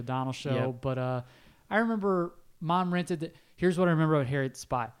the Rosie O'Donnell show. Yep. But I remember Mom rented. Here's what I remember about Harriet the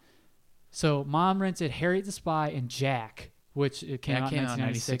Spy. So Mom rented Harriet the Spy and Jack, which it came out in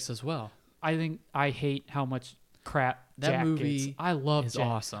 1996 as well. I think I hate how much crap that Jack movie gets. I love is Jack.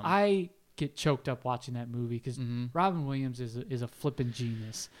 awesome. I get choked up watching that movie because Robin Williams is a flippin'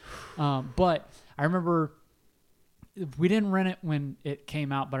 genius. But I remember we didn't rent it when it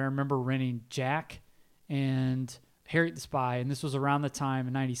came out, but I remember renting Jack and Harriet the Spy, and this was around the time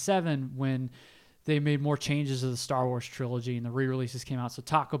in '97 when they made more changes to the Star Wars trilogy and the re-releases came out. So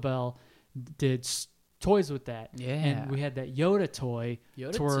Taco Bell did toys with that, and we had that Yoda toy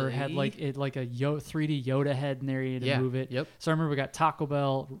where it had like a 3D Yoda head in there, you had to move it. Yep. So I remember we got Taco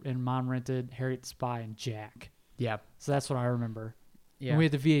Bell and Mom rented Harriet the Spy and Jack. Yeah. So that's what I remember. And we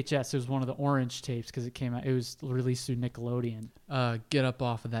had the VHS. It was one of the orange tapes because it came out. It was released through Nickelodeon. Get Up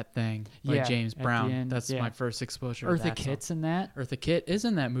Off of That Thing by James Brown. That's my first exposure to that Eartha Kitt's in that. Eartha Kitt is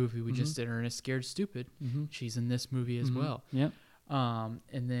in that movie. We just did her in A Scared Stupid. She's in this movie as well. Yep. And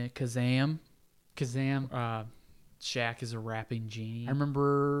then Kazam. Kazam. Shaq is a rapping genie. I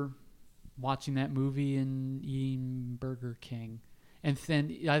remember watching that movie and eating Burger King. And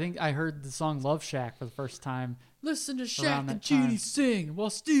then I think I heard the song Love Shack for the first time. Listen to Shaq and Genie sing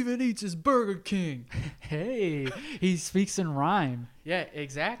while Steven eats his Burger King. Hey, he speaks in rhyme. Yeah,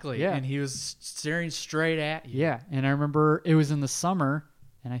 exactly. Yeah. And he was staring straight at you. Yeah, and I remember it was in the summer,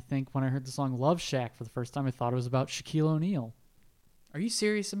 and I think when I heard the song Love Shack for the first time, I thought it was about Shaquille O'Neal. Are you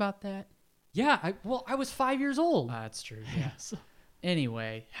serious about that? Yeah, I was 5 years old. That's true, yeah.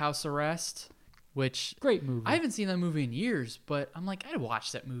 Anyway, House Arrest, which... Great movie. I haven't seen that movie in years, but I'm like, I'd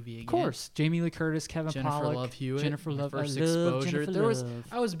watch that movie again. Of course. Jamie Lee Curtis, Kevin Jennifer Pollak. Love Hewitt. Jennifer Love. First I love exposure. Jennifer Love.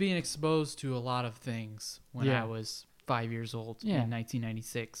 I was being exposed to a lot of things when I was 5 years old in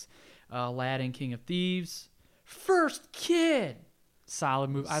 1996. Aladdin, King of Thieves. First Kid. Solid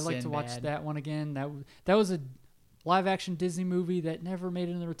movie. I'd like to watch that one again. That was a live-action Disney movie that never made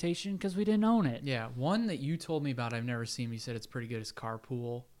it in the rotation because we didn't own it. Yeah, one that you told me about I've never seen. You said it's pretty good is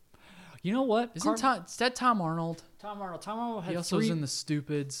Carpool. You know what? Is that Tom Arnold? Tom Arnold had he also was in The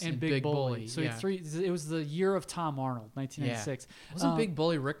Stupids and Big Bully. So he had three. It was the year of Tom Arnold, 1996. Yeah. Wasn't Big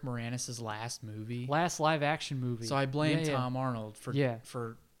Bully Rick Moranis' last movie? Last live-action movie. So I blame Tom Arnold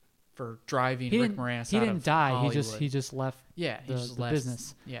for driving Rick Moranis. He out didn't of die. Hollywood. He just left. Yeah, he just left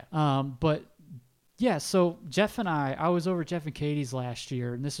business. Yeah. But yeah, so Jeff and I was over at Jeff and Katie's last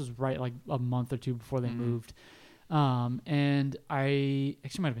year, and this was right like a month or two before they moved. And I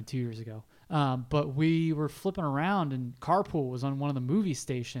actually might have been 2 years ago. But we were flipping around, and Carpool was on one of the movie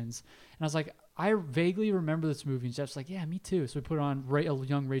stations, and I was like, I vaguely remember this movie. And Jeff's like, yeah, me too. So we put it on. A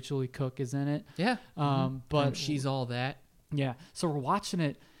young Rachel Lee Cook is in it. Yeah. But and She's All That. Yeah. So we're watching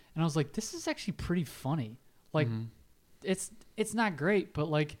it, and I was like, this is actually pretty funny. Like, it's not great, but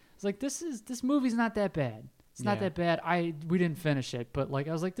like, it's like this movie's not that bad. It's not that bad. We didn't finish it, but like,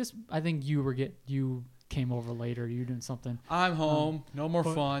 I was like, this. I think you came over later. You were doing something. I'm home. No more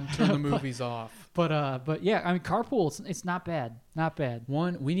fun. Turn the movies off. But yeah, I mean, Carpool. It's not bad. Not bad.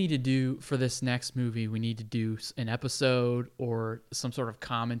 One we need to do for this next movie. We need to do an episode or some sort of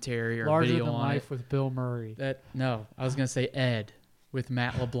commentary or Larger video Than on Life it. with Bill Murray. I was gonna say Ed with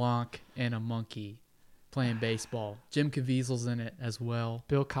Matt LeBlanc and a monkey playing baseball. Jim Caviezel's in it as well.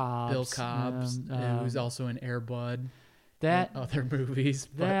 Bill Cobbs, who's also in Air Bud. That and other movies,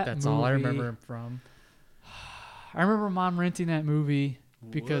 but that's all I remember him from. I remember Mom renting that movie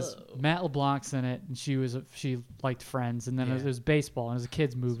because Matt LeBlanc's in it, and she liked Friends, and then it was baseball, and it was a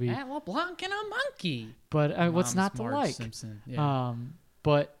kids movie. Matt LeBlanc and a monkey. But what's not to like? Simpson. Yeah.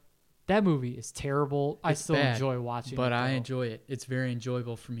 But that movie is terrible. I still enjoy watching it. But I enjoy it. It's very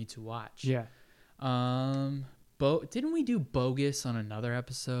enjoyable for me to watch. Yeah. Didn't we do Bogus on another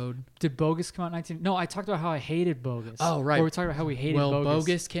episode? Did Bogus come out in 19? No, I talked about how I hated Bogus. Oh, right. Or we talked about how we hated Bogus. Well,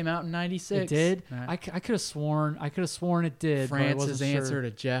 Bogus came out in 96. It did? Right. I could have sworn it did. France's answer to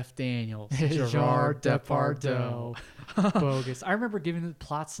Jeff Daniels. Gerard Depardieu. Bogus. I remember giving the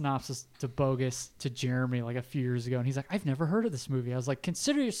plot synopsis to Bogus to Jeremy like a few years ago, and he's like, I've never heard of this movie. I was like,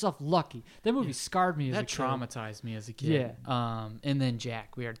 consider yourself lucky. That movie scarred me as a kid. That traumatized me as a kid. Yeah. And then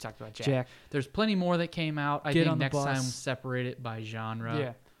Jack. We already talked about Jack. There's plenty more that came out. I think next time separate it by genre.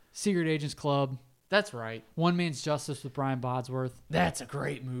 Yeah. Secret Agents Club. That's right. One Man's Justice with Brian Bodsworth. That's a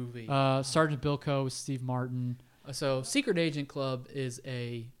great movie. Sergeant Bilko with Steve Martin. So Secret Agent Club is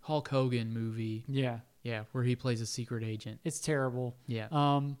a Hulk Hogan movie. Yeah. Yeah, where he plays a secret agent. It's terrible. Yeah.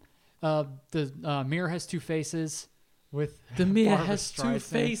 The Mirror Has Two Faces with The Mirror Barbara Has Two Streisand.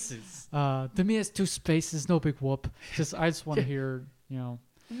 Faces. The Mirror Has Two Faces, no big whoop. I just want to hear,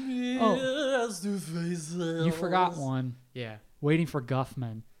 Has two faces. You forgot one. Yeah. Waiting for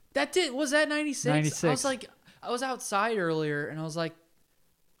Guffman. Was that 96? 96. I was like, I was outside earlier and I was like,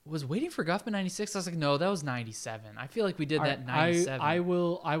 was Waiting for Guffman 96? I was like, no, that was 97. I feel like we did that in 97. I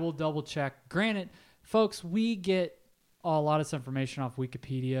will double check. Granted, folks, we get a lot of this information off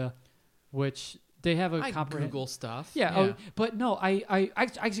Wikipedia, which they have a Google stuff. Yeah. But no, I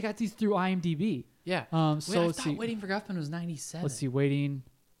actually got these through IMDb. Yeah. So let's see. Waiting for Guffman was 97. Let's see. Waiting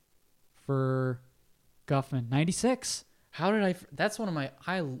for Guffman 96. How did I? That's one of my.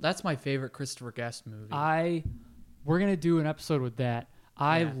 That's my favorite Christopher Guest movie. We're gonna do an episode with that.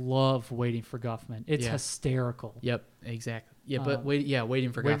 I love Waiting for Guffman. It's hysterical. Yep, exactly. Yeah, but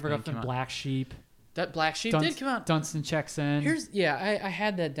Waiting for Guffman. Black Sheep. That Black Sheep did come out. Dunstan checks in. I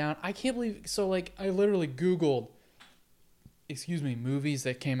had that down. I can't believe. So like, I literally Googled movies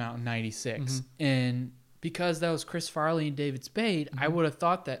that came out in 96. And because that was Chris Farley and David Spade, I would have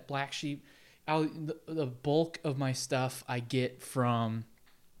thought that Black Sheep, the bulk of my stuff I get from,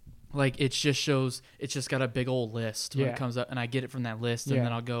 like, it just got a big old list when it comes up, and I get it from that list, and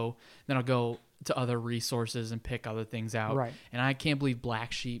then I'll go to other resources and pick other things out. Right. And I can't believe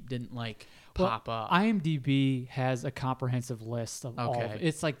Black Sheep didn't pop up. IMDb has a comprehensive list of all of it.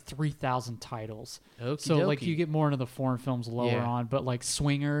 It's like 3,000 titles. So like you get more into the foreign films lower on, but like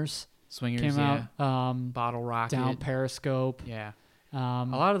Swingers came out. Bottle Rocket, Down Periscope. Yeah. A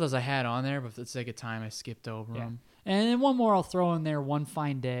lot of those I had on there, but for the sake of time, I skipped over them. And then one more I'll throw in there, One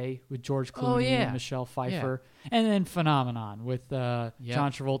Fine Day with George Clooney and Michelle Pfeiffer. And then Phenomenon with John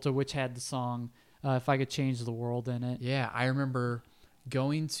Travolta, which had the song If I Could Change the World in it. Yeah, I remember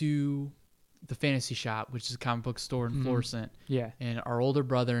going to the Fantasy Shop, which is a comic book store in Florissant. Yeah. And our older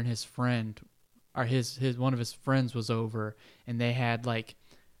brother and his friend, or one of his friends was over, and they had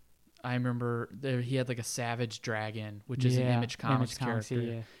I remember he had a Savage Dragon, which is an Image Comics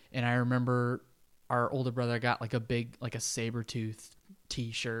character. And I remember our older brother got a big a Sabretooth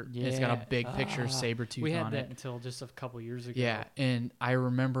t-shirt. Yeah. It's got a big picture of Sabretooth on it. We had that until just a couple years ago. Yeah, and I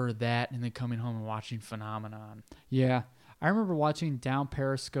remember that and then coming home and watching Phenomenon. Yeah. I remember watching Down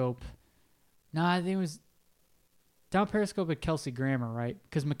Periscope. No, I think it was Down Periscope at Kelsey Grammer, right?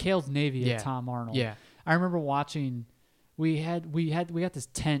 Because McHale's Navy had Tom Arnold. Yeah. I remember watching. We got this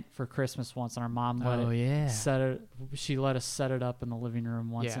tent for Christmas once, and our mom she let us set it up in the living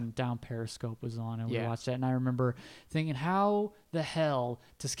room once, and Down Periscope was on, and we watched that. And I remember thinking, how the hell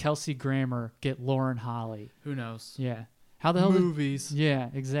does Kelsey Grammer get Lauren Holly? Who knows? Yeah. How the hell movies? Yeah,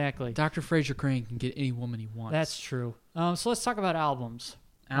 exactly. Dr. Fraser Crane can get any woman he wants. That's true. So let's talk about albums.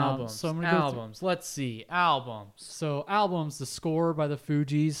 Let's see. Albums. So albums, the score by the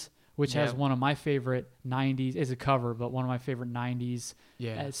Fugees, which has one of my favorite 90s, is a cover, but one of my favorite 90s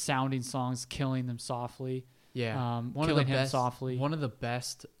sounding songs, Killing Them Softly. Yeah. Killing Him Softly. One of the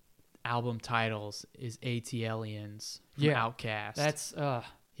best album titles is ATLiens from Outkast. That's,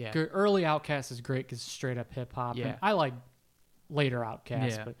 good. Early Outkast is great because it's straight up hip hop. Yeah. And I like later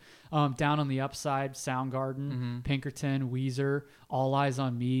Outkast, but Down on the Upside, Soundgarden, Pinkerton, Weezer, All Eyes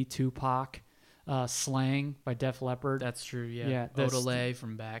on Me, Tupac. Slang by Def Leppard. That's true. Yeah. Odelay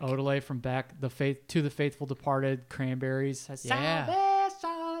from Beck. The Faithful Departed. Cranberries. Salvation.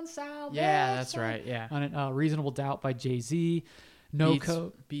 Yeah, that's right. Yeah. On it, Reasonable Doubt by Jay-Z. No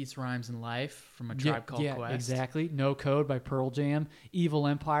Code. Beats, Rhymes, and Life from A Tribe Called Quest. Exactly. No Code by Pearl Jam. Evil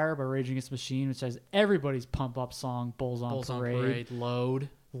Empire by Rage Against the Machine, which has everybody's pump up song. Bulls on Parade. Load.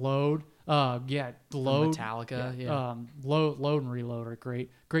 Load. Load. Metallica. Load and Reload are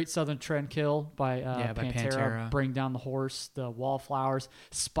great. Great Southern Trendkill by Pantera. Bring Down the Horse. The Wallflowers.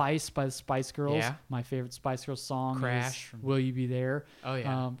 Spice by the Spice Girls. Yeah. My favorite Spice Girls song. Crash. Will You Be There? Oh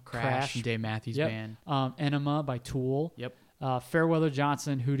yeah. Crash. From Dave Matthews Band. Enema by Tool. Yep. Fairweather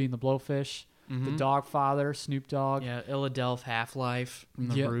Johnson, Hootie and the Blowfish. The Dogfather, Snoop Dogg. Yeah. Illadelph, Half-Life from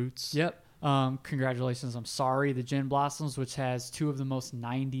the Roots. Yep. Congratulations, I'm Sorry, the Gin Blossoms, which has two of the most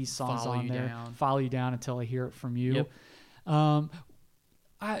 90s songs on there. Follow You Down Until I Hear It From You. Yep.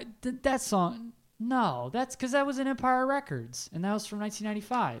 That song, no, that's because that was in Empire Records, and that was from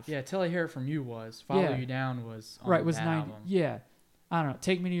 1995. Yeah, Till I Hear It From You was. Follow You Down was on right, was that 90. album. Yeah. I don't know.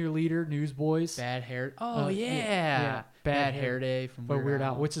 Take Me to Your Leader, Newsboys. Bad Hair. Bad Hair Day from Weird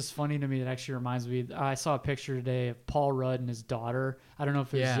Al, which is funny to me. That actually reminds me. I saw a picture today of Paul Rudd and his daughter. I don't know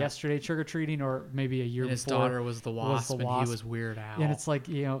if it was yesterday trick or treating or maybe a year before. His daughter was the Wasp, and he was Weird Al. And it's like,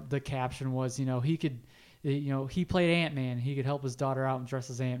 the caption was, he could, he played Ant-Man. He could help his daughter out and dress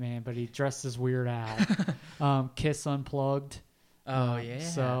as Ant-Man, but he dressed as Weird Al. Kiss Unplugged. Oh yeah.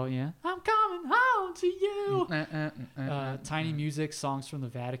 So I'm coming home to you. Tiny Music, Songs from the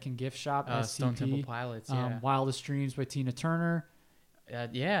Vatican Gift Shop. Stone Temple Pilots. Wildest Dreams by Tina Turner.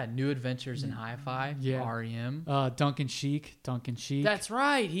 New Adventures in Hi-Fi. Yeah. REM. Duncan Sheik. That's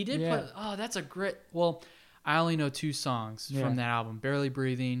right. He did play. Oh, that's a great. Well, I only know two songs from that album: "Barely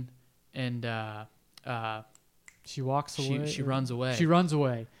Breathing" and "She Walks Away." She runs away. She runs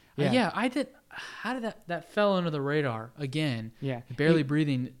away. Yeah. I did. How did that fell under the radar again? Yeah. Barely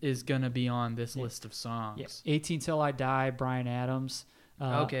Breathing is gonna be on this list of songs. Yeah. 18 Till I Die, Bryan Adams.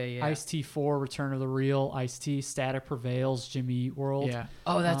 Ice-T 4, Return of the Real, Ice-T, Static Prevails, Jimmy Eat World. Yeah.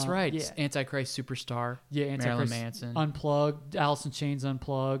 Oh, that's right. Yeah. Antichrist Superstar. Yeah, Antichrist. Marilyn Manson. Unplugged, Alice in Chains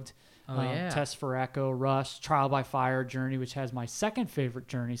Unplugged. Test for Echo, Rush, Trial by Fire, Journey, which has my second favorite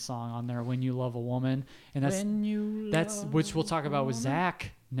Journey song on there, When You Love a Woman, and which we'll talk about with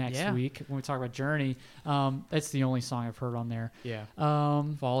Zach next week when we talk about Journey. That's the only song I've heard on there. Yeah.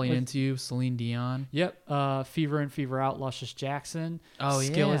 Falling Into You, Celine Dion. Yep. Fever In, Fever Out, Luscious Jackson. Oh,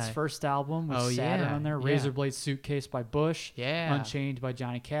 Skillet's first album with Saturn on there. Yeah. Razorblade Suitcase by Bush. Yeah. Unchained by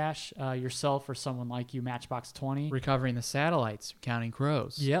Johnny Cash. Yourself or Someone Like You, Matchbox 20. Recovering the Satellites, Counting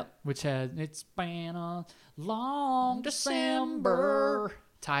Crows. Yep. Which had It's Been a Long December.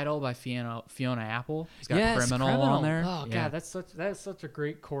 Title by Fiona Apple. It's got Criminal on there. Oh God, that's such a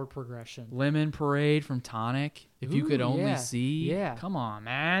great chord progression. Lemon Parade from Tonic. If you could only see. Yeah. Come on,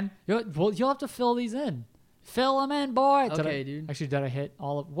 man. You'll have to fill these in. Fill them in, boy. Dude. Actually, did I hit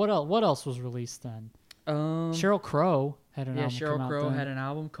all of what else? What else was released then? Sheryl Crow had an album. Sheryl Crow had an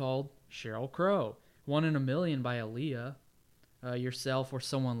album called Sheryl Crow. 1 in a Million by Aaliyah. Yourself or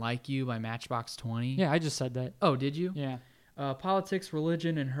Someone Like You by Matchbox 20. Yeah, I just said that. Oh, did you? Yeah. Politics,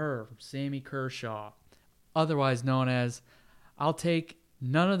 Religion, and Her from Sammy Kershaw. Otherwise known as I'll Take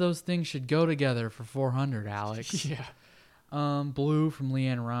None of Those Things Should Go Together for 400, Alex. Yeah. Blue from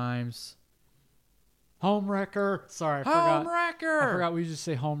Leanne Rimes. Homewrecker. Sorry, I forgot. Homewrecker. I forgot we used to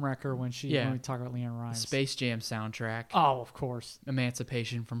say Homewrecker when we talk about Leanne Rimes. Space Jam soundtrack. Oh, of course.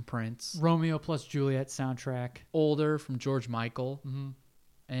 Emancipation from Prince. Romeo plus Juliet soundtrack. Older from George Michael.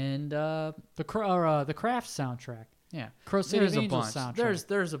 Mm-hmm. And the Craft soundtrack. Yeah. Crow City There's of a Angels bunch. soundtrack.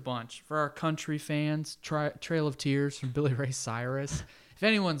 There's a bunch. For our country fans, Trail of Tears from Billy Ray Cyrus. If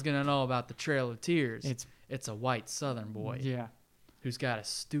anyone's going to know about the Trail of Tears, it's a white southern boy. Yeah. Who's got a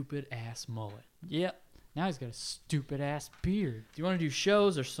stupid ass mullet. Yep. Now he's got a stupid ass beard. Do you want to do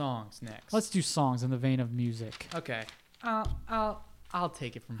shows or songs next? Let's do songs in the vein of music. Okay. I'll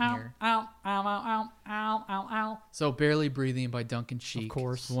take it from here. Ow, ow, ow, ow, ow, ow. So Barely Breathing by Duncan Sheik. Of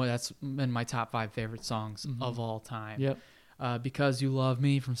course. Well, that's in my top 5 favorite songs of all time. Yep. Because You Love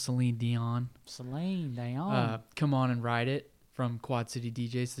Me from Celine Dion. Celine Dion. Come On and Ride It from Quad City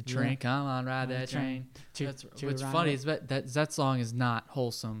DJs. The Train. Come on, ride that train. What's funny is that song is not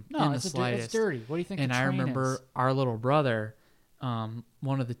wholesome in the slightest. It's dirty. What do you think? And the I train remember is? our little brother, one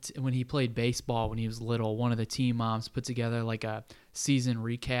of the when he played baseball when he was little, one of the team moms put together like a season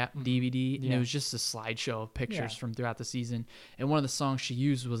recap DVD, and it was just a slideshow of pictures from throughout the season. And one of the songs she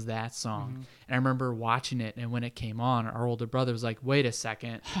used was that song. And I remember watching it, and when it came on, our older brother was like, "Wait a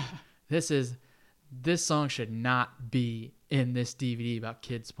second, this song should not be in this DVD about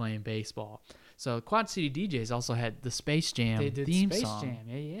kids playing baseball." So Quad City DJs also had the Space Jam theme Space song. Jam.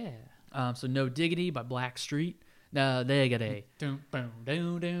 Yeah. So No Diggity by Black Street. No Diggity. Doom, boom,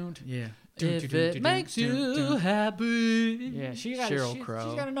 doom, doom. Yeah. If it makes you happy. Yeah, Sheryl Crow.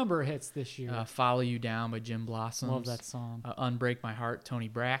 She's got a number of hits this year. Follow You Down by Jim Blossoms. Love that song. Unbreak My Heart, Tony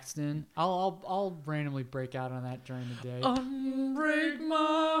Braxton. I'll randomly break out on that during the day. Unbreak my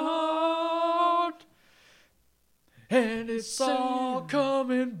heart, and it's all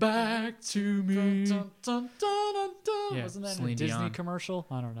coming back to me. Dun, dun, dun, dun, dun. Yeah, Wasn't that in a Celine Disney Dion. commercial?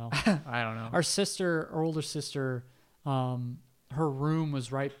 I don't know. I don't know. Our older sister, her room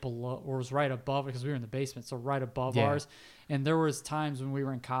was right below or was right above because we were in the basement, so right above ours. And there was times when we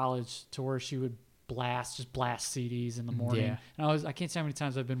were in college to where she would blast CDs in the morning. Yeah. And I can't say how many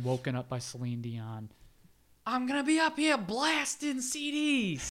times I've been woken up by Celine Dion. I'm gonna be up here blasting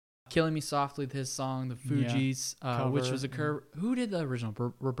CDs. Killing Me Softly with his song, The Fugees, which was who did the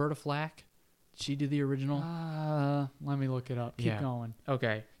original? Roberta Flack? She did the original? Let me look it up. Keep going.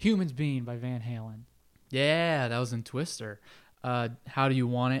 Okay. Humans Being by Van Halen. Yeah, that was in Twister. How Do You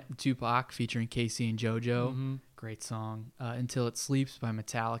Want It? Tupac featuring Casey and JoJo. Great song. Until It Sleeps by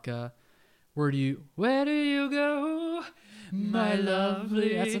Metallica. Where do you go, my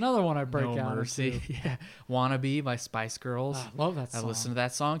lovely? That's another one I break No out Mercy. into. Yeah. Wannabe by Spice Girls. I love that song. I listened to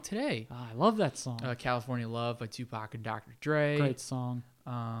that song today. I love that song. California Love by Tupac and Dr. Dre. Great song.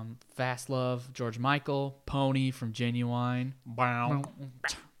 Fast Love, George Michael. Pony from Genuine. Bow.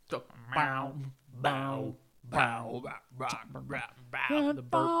 Bow. Bow. Bow. The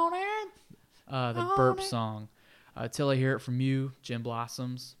burp. The burp song. Till I Hear It From You, Jim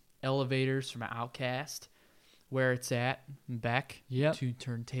Blossoms. Elevators from Outkast. Where It's At, Beck. Yep. 2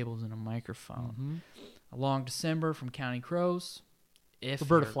 turntables and a microphone. A Long December from Counting Crows.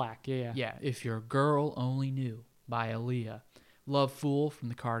 Roberta Flack. Yeah. Yeah. If Your Girl Only Knew by Aaliyah. Love Fool from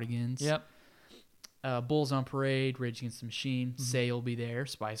the Cardigans. Yep. Bulls on Parade, Rage Against the Machine. Say You'll Be There,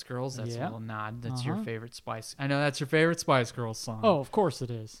 Spice Girls. That's a little nod. That's your favorite Spice. I know that's your favorite Spice Girls song. Oh, of course it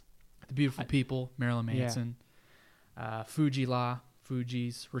is. The Beautiful People, Marilyn Manson. Fuji La,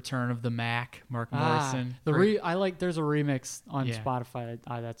 Fugees, Return of the Mac, Mark Morrison. There's a remix on Yeah. Spotify.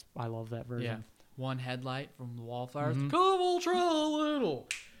 I love that version. Yeah. One Headlight from the Wallflowers. Come on, try a little.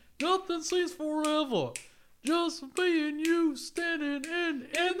 Nothing stays forever. Just me and you standing in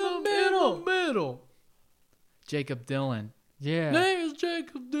the middle. Jacob Dylan. Yeah. Name is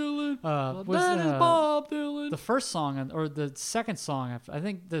Jacob Dylan. Was, that is Bob Dylan. The first song, or the second song, I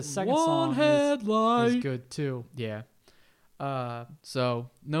think the second One song headlight. is good too. Yeah.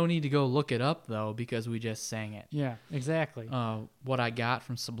 So no need to go look it up though, because we just sang it. Yeah, exactly. What I Got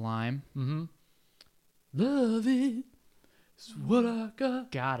from Sublime. Mm-hmm. Love it. Is what I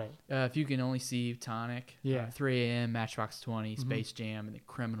got. Got it. If You Can Only See Tonic. Yeah. 3 a.m. Matchbox 20, Space Jam, and The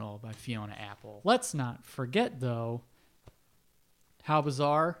Criminal by Fiona Apple. Let's not forget though, How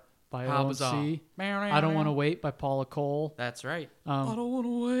Bizarre by How OMC. Bizarre. I Don't Want to Wait by Paula Cole. That's right. I don't want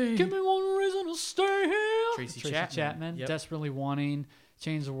to wait. Give me one reason to stay here. Tracy Chapman. Yep. Desperately Wanting.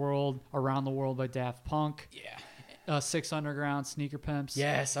 Change the World. Around the World by Daft Punk. Yeah. Six Underground. Sneaker Pimps.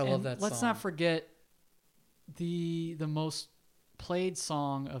 Yes, I love that song. Let's not forget the most played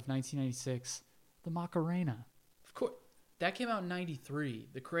song of 1996, the Macarena. Of course. That came out in 93.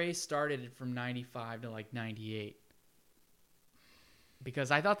 The craze started from 95 to like 98.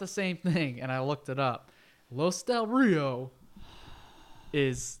 Because I thought the same thing, and I looked it up. Los Del Rio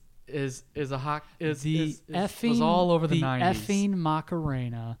is a hot was all over the 90s. The effing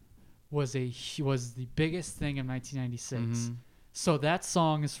Macarena was the biggest thing in 1996. Mm-hmm. So that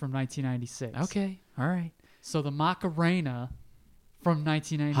song is from 1996. Okay, all right. So the Macarena from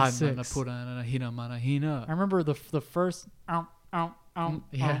 1996. I remember the first.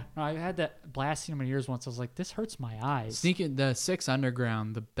 Yeah. I had that blasting in my ears once. I was like, this hurts my eyes. The Six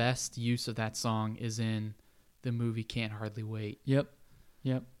Underground, the best use of that song is in the movie Can't Hardly Wait. Yep.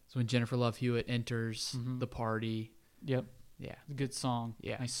 So when Jennifer Love Hewitt enters the party. Yep. Yeah. A good song.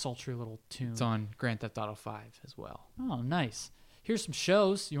 Yeah. Nice sultry little tune. It's on Grand Theft Auto 5 as well. Oh, nice. Here's some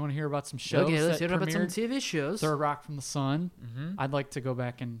shows. You want to hear about some shows? Okay, let's that hear about some premiered? TV shows. Third Rock from the Sun. Mm-hmm. I'd like to go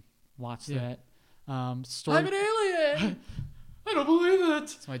back and watch that. I'm an alien. I don't believe it.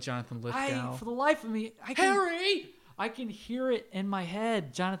 It's my Jonathan Lithgow. For the life of me, I can hear it in my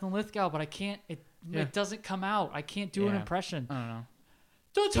head, Jonathan Lithgow, but I can't. It doesn't come out. I can't do an impression. I don't know.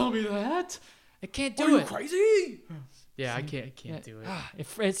 Don't tell me that. I can't do it. Are you crazy? Yeah, I can't do it.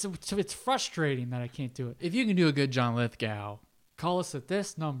 It's frustrating that I can't do it. If you can do a good John Lithgow, call us at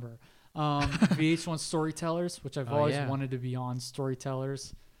this number. VH1 Storytellers, which I've always wanted to be on.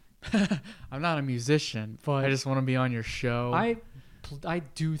 Storytellers. I'm not a musician, but I just want to be on your show. I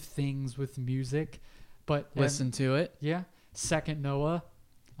do things with music, but listen to it. Yeah. Second Noah.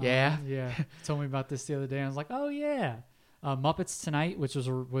 Yeah. Told me about this the other day. I was like, oh yeah. Muppets Tonight, which was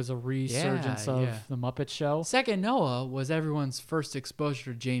a resurgence of the Muppet Show. Second Noah was everyone's first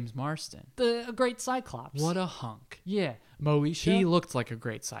exposure to James Marsden. A great Cyclops. What a hunk. Yeah. Moesha. He looked like a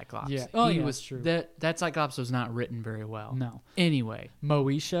great Cyclops. Yeah. Was true. That Cyclops was not written very well. No. Anyway.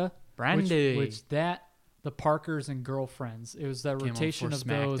 Moesha. Brandy. Which the Parkers and Girlfriends. It was that rotation of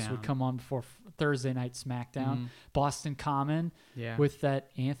those would come on before Thursday Night SmackDown. Mm-hmm. Boston Common. Yeah. With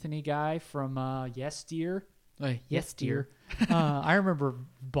that Anthony guy from Yes Dear. Yes, dear. I remember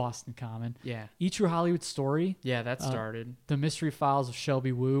Boston Common. Yeah. E True Hollywood Story. Yeah, that started. The Mystery Files of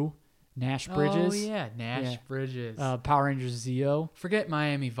Shelby Woo. Nash Bridges. Oh, yeah. Nash Bridges. Power Rangers Zeo. Forget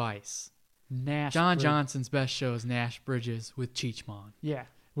Miami Vice. John Johnson's best show is Nash Bridges with Cheechmon. Yeah.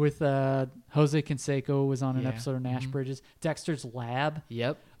 With Jose Canseco was on an episode of Nash Bridges. Dexter's Lab.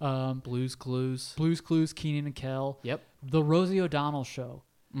 Yep. Blue's Clues. Keenan and Kel. Yep. The Rosie O'Donnell Show.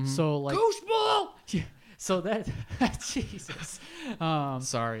 Mm-hmm. So like Gooseball! Yeah. So that Jesus.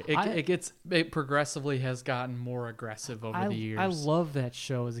 Sorry. It progressively has gotten more aggressive over the years. I love that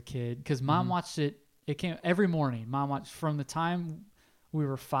show as a kid because Mom watched it. It came every morning. Mom watched from the time we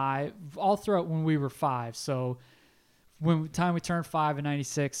were 5, all throughout when we were 5. So when time we turned 5 in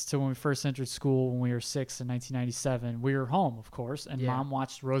 96 to when we first entered school when we were 6 in 1997, we were home, of course, and Mom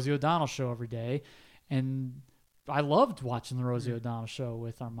watched Rosie O'Donnell show every day, and I loved watching the Rosie O'Donnell show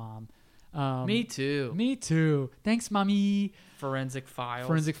with our mom. Me too. Thanks, Mommy. Forensic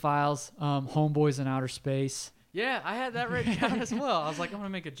Files. Homeboys in Outer Space. Yeah, I had that written down as well. I was like, I'm gonna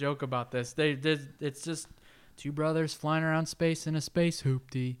make a joke about this. It's just two brothers flying around space in a space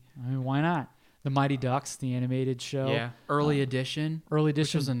hoopty. I mean, why not? The Mighty Ducks, the animated show. Yeah. Early Edition,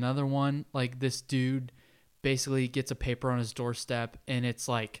 which was another one. Like this dude basically gets a paper on his doorstep, and it's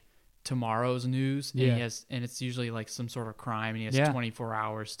like tomorrow's news, and it's usually like some sort of crime, and he has 24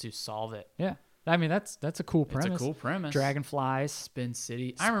 hours to solve it. Yeah. I mean, that's a cool premise. It's a cool premise. Dragonflies. Spin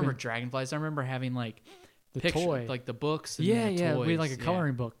City. I remember Dragonflies. I remember having like The picture, toy, like the books. And yeah, the yeah, toys. we had like a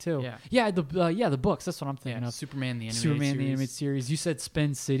coloring book too. Yeah, the books. That's what I'm thinking of. Superman the animated series. You said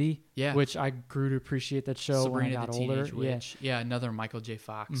Spin City, yeah, which I grew to appreciate that show Sabrina when I got the older. Teenage Witch. Yeah, another Michael J.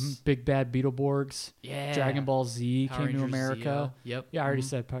 Fox. Big Bad Beetleborgs. Yeah, Dragon Ball Z Power came Rangers to America. Yep. Yeah, I already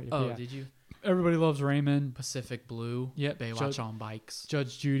said. Oh, yeah. did you? Everybody loves Raymond. Pacific Blue. Yep. Baywatch on bikes.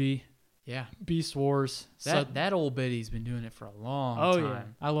 Judge Judy. Yeah. Beast Wars. That old biddy's been doing it for a long time. Yeah.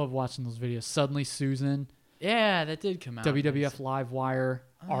 I love watching those videos. Suddenly Susan. Yeah, that did come out. WWF Live Wire.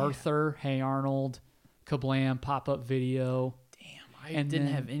 Arthur. Yeah. Hey Arnold. Kablam. Pop-up video. Damn, I didn't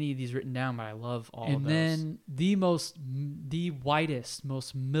have any of these written down, but I love all of those. And then the whitest,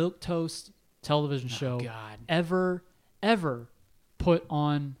 most milquetoast television show ever put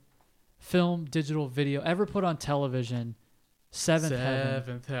on film, digital video, ever put on television. Seventh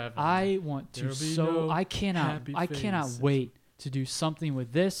Heaven. I want to I cannot wait to do something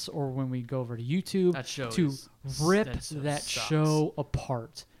with this, or when we go over to YouTube to rip that show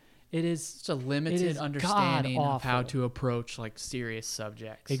apart. It is such a limited understanding of how to approach like serious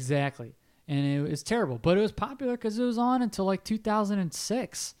subjects. Exactly. And it was terrible, but it was popular because it was on until like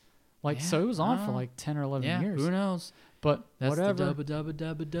 2006. So it was on for like 10 or 11 years. Who knows? But that's whatever. The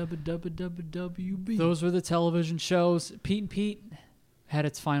WWW. Those were the television shows. Pete and Pete had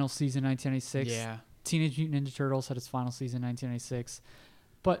its final season in 1996. Yeah. Teenage Mutant Ninja Turtles had its final season in 1996.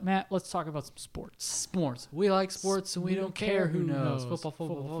 But Matt, let's talk about some sports. Sports. We like sports, and we don't care who knows.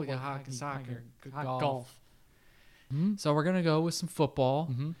 Football, hockey, soccer, golf. Mm-hmm. So we're gonna go with some football.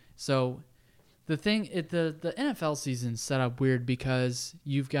 Mm-hmm. So the NFL season's set up weird because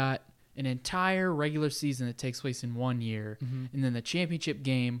you've got an entire regular season that takes place in 1 year, and then the championship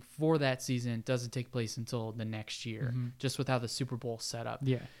game for that season doesn't take place until the next year, just with how the Super Bowl set up.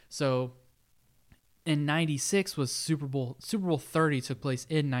 Yeah. So in 96 was Super Bowl 30 took place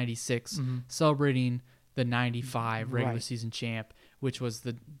in 96, celebrating the 95 regular season champ, which was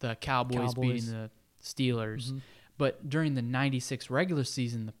the Cowboys beating the Steelers. But during the 96 regular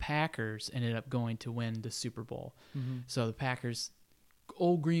season, the Packers ended up going to win the Super Bowl. So the Packers,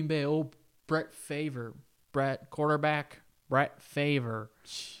 old Green Bay, old quarterback Brett Favre.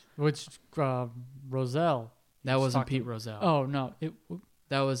 Which, Rozelle. That wasn't Pete Rozelle. Oh, no.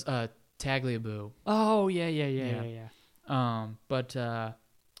 That was Tagliabue. Oh, yeah. But the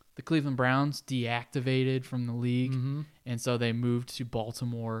Cleveland Browns deactivated from the league, and so they moved to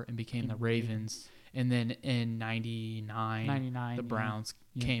Baltimore and became the Ravens. And then in 99 the Browns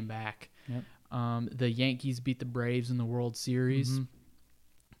came back. Yep. The Yankees beat the Braves in the World Series.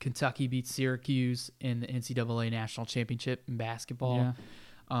 Kentucky beat Syracuse in the NCAA National Championship in basketball.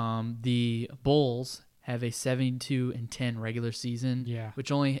 Yeah. The Bulls have a 72-10 regular season, which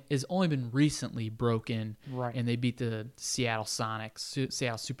has only been recently broken. Right. And they beat the Seattle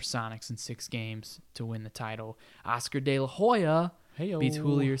Supersonics in 6 games to win the title. Oscar De La Hoya beats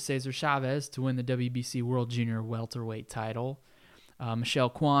Julio Cesar Chavez to win the WBC World Junior Welterweight title.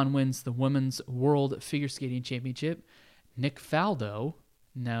 Michelle Kwan wins the Women's World Figure Skating Championship. Nick Faldo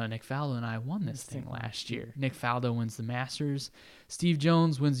and I won this thing last year. Nick Faldo wins the Masters. Steve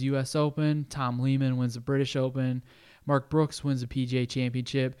Jones wins the U.S. Open. Tom Lehman wins the British Open. Mark Brooks wins the PGA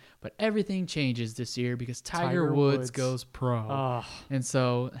Championship. But everything changes this year because Tiger Woods goes pro. And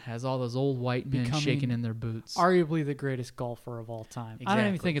so has all those old white men shaking in their boots. Arguably the greatest golfer of all time. Exactly. I don't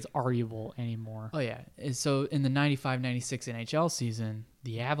even think it's arguable anymore. Oh, yeah. And so in the 95-96 NHL season,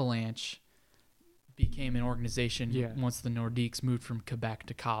 the Avalanche became an organization once the Nordiques moved from Quebec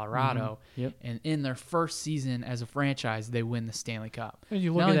to Colorado. And in their first season as a franchise, they win the Stanley Cup. And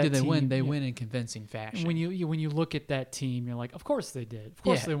you look Not at only that do they team, win, they win in convincing fashion. When you look at that team, you're like, of course they did. Of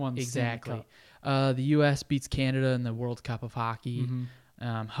course they won the Stanley Cup. The U.S. beats Canada in the World Cup of Hockey.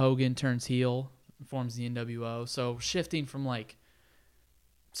 Hogan turns heel, forms the NWO. So shifting from like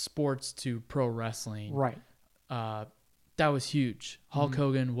sports to pro wrestling. Right. That was huge. Hulk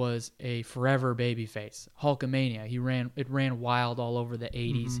Hogan was a forever babyface. Hulkamania. It ran wild all over the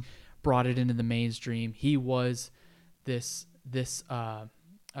 80s, brought it into the mainstream. He was this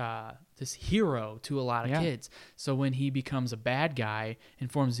hero to a lot of kids. So when he becomes a bad guy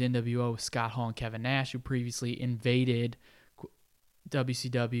and forms the NWO with Scott Hall and Kevin Nash, who previously invaded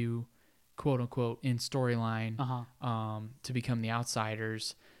WCW, quote unquote, in storyline to become the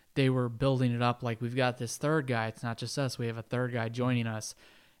outsiders, they were building it up like, we've got this third guy. It's not just us. We have a third guy joining us.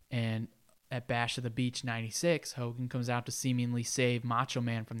 And at Bash of the Beach 96, Hogan comes out to seemingly save Macho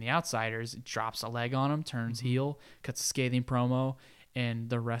Man from the outsiders, drops a leg on him, turns heel, cuts a scathing promo, and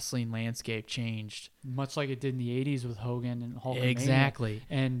the wrestling landscape changed. Much like it did in the 80s with Hogan and Hulkamania. Exactly.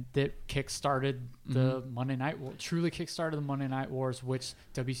 And that kickstarted the Monday Night War, truly kickstarted the Monday Night Wars, which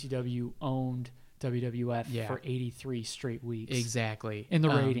WCW owned WWF for 83 straight weeks. Exactly. In the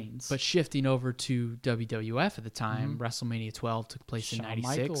ratings. But shifting over to WWF at the time, WrestleMania 12 took place in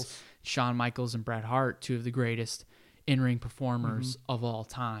 96. Shawn Michaels and Bret Hart, two of the greatest in-ring performers of all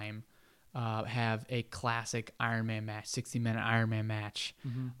time, have a classic Iron Man match, 60-minute Iron Man match,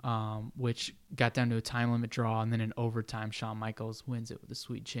 which got down to a time limit draw, and then in overtime, Shawn Michaels wins it with the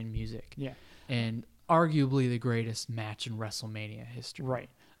Sweet Chin Music. Yeah. And arguably the greatest match in WrestleMania history. Right.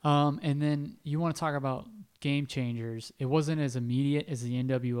 And then you want to talk about game changers. It wasn't as immediate as the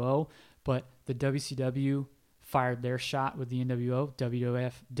NWO, but the WCW fired their shot with the NWO.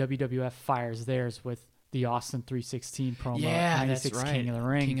 WWF fires theirs with the Austin 316 promo. Yeah, 96 that's right. King of the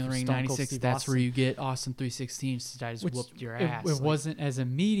Ring. King of the Ring 96. That's where you get Austin 316. So I just whooped your ass. It wasn't as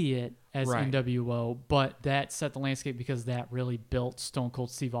immediate as NWO, but that set the landscape because that really built Stone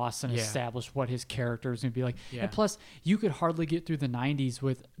Cold Steve Austin, established what his character was going to be like. Yeah. And plus, you could hardly get through the 90s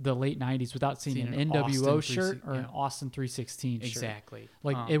with the late 90s without seeing an NWO shirt or an Austin 316 shirt. Exactly.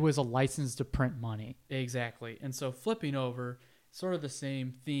 Like it was a license to print money. Exactly. And so flipping over, sort of the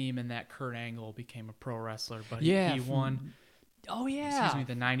same theme in that Kurt Angle became a pro wrestler, but he won. Oh yeah. Excuse me.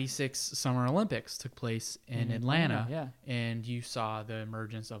 The 96 Summer Olympics took place in Atlanta, and you saw the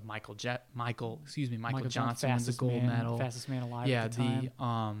emergence of Michael Johnson wins the gold medal, fastest man alive. Yeah, at the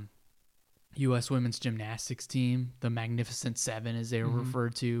time. U.S. women's gymnastics team, the Magnificent Seven, as they were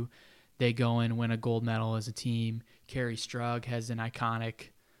referred to, they go and win a gold medal as a team. Carrie Strug has an iconic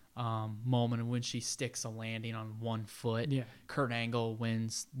moment when she sticks a landing on one foot. Yeah. Kurt Angle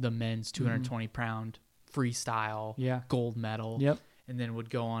wins the men's 220-pound freestyle gold medal. Yep. And then would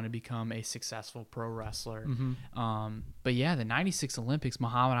go on to become a successful pro wrestler. But yeah, the 96 Olympics,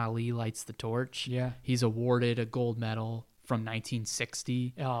 Muhammad Ali lights the torch. Yeah. He's awarded a gold medal from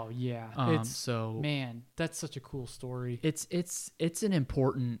 1960. Oh yeah. Man, that's such a cool story. It's an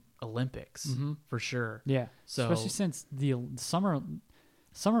important Olympics for sure. Yeah. So especially since the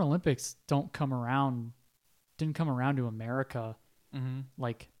Summer Olympics didn't come around to America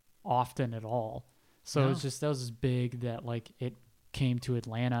like often at all. So that was just big that like it came to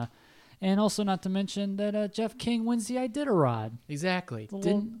Atlanta. And also not to mention that Jeff King wins the Iditarod. Exactly.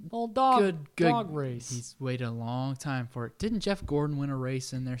 Little dog race. He's waited a long time for it. Didn't Jeff Gordon win a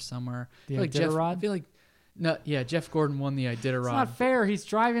race in there somewhere? The Iditarod? I feel like Jeff Gordon won the Iditarod. It's not fair. He's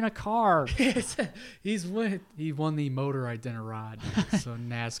driving a car. He won the motor Iditarod, so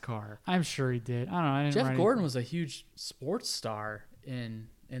NASCAR. I'm sure he did. I don't know. Jeff Gordon was a huge sports star in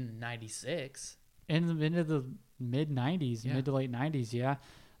 '96. Into the mid '90s, mid to late '90s. Yeah.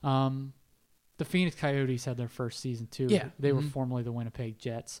 The Phoenix Coyotes had their first season too. Yeah. They were formerly the Winnipeg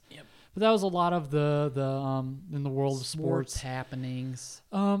Jets. Yep. But that was a lot of the in the world of sports happenings.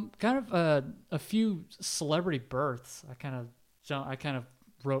 Kind of a few celebrity births. I kind of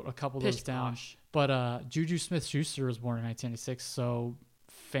wrote a couple of those down. But Juju Smith-Schuster was born in 1996, so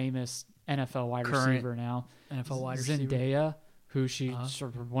famous NFL wide receiver now. NFL wide receiver. Zendaya, who she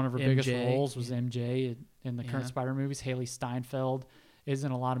sort of one of her biggest roles was MJ in the current Spider movies. Haley Steinfeld is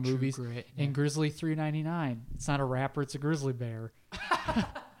in a lot of movies. And Grizzly 399. It's not a rapper, it's a grizzly bear.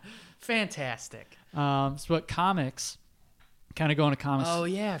 Fantastic. But comics, kind of going to comics. Oh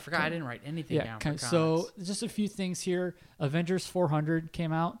yeah, I forgot. I didn't write anything down for comics. So just a few things here. Avengers 400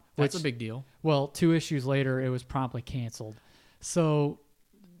 came out. That's a big deal. Well, 2 issues later, it was promptly canceled. So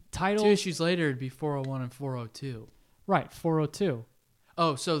titles. 2 issues later, it'd be 401 and 402. Right, 402.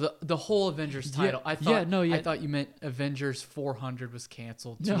 Oh, so the whole Avengers title. I thought you meant Avengers 400 was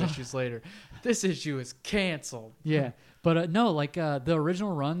canceled 2 issues later. This issue is canceled. Yeah, but the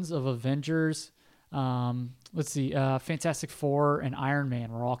original runs of Avengers, let's see, Fantastic Four and Iron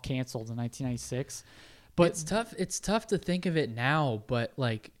Man were all canceled in 1996. But it's tough to think of it now, but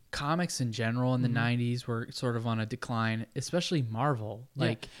like comics in general in the 90s were sort of on a decline, especially Marvel.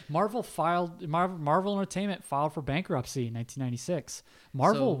 Marvel Entertainment filed for bankruptcy in 1996.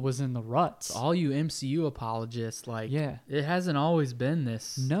 Marvel was in the ruts. All you MCU apologists, it hasn't always been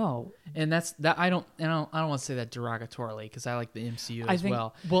this. No. And I don't want to say that derogatorily because I like the MCU as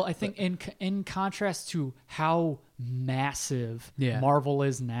well. Well, I think in contrast to how massive Marvel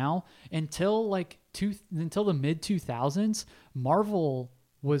is now, until the mid 2000s, Marvel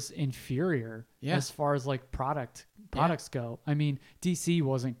was inferior as far as like products go. I mean, DC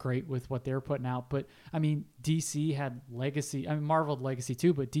wasn't great with what they were putting out, but I mean, DC had legacy. I mean, Marvel had legacy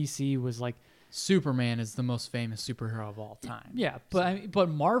too, but DC was like Superman is the most famous superhero of all time. Yeah, but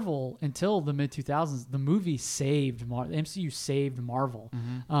Marvel until the mid 2000s, the movie saved the MCU saved Marvel.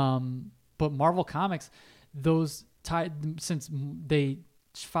 But Marvel Comics, since they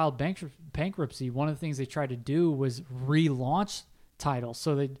filed bankruptcy, one of the things they tried to do was relaunch titles.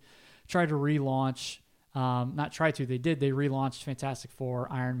 So they tried to relaunch. Not try to. They did. They relaunched Fantastic Four,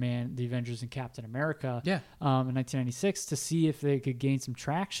 Iron Man, the Avengers, and Captain America. Yeah. In 1996 to see if they could gain some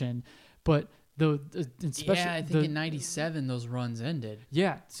traction, but especially I think in '97 those runs ended.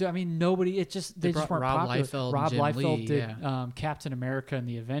 Yeah. So I mean, nobody. It just they just weren't Rob popular. Liefeld Rob and Jim Liefeld Lee, did Captain America and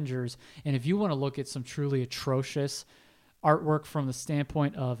the Avengers, and if you want to look at some truly atrocious artwork from the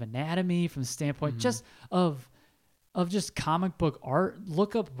standpoint of anatomy, from the standpoint just of just comic book art,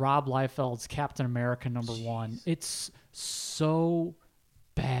 look up Rob Liefeld's Captain America #1. It's so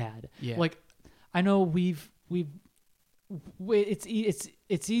bad. Yeah. Like, I know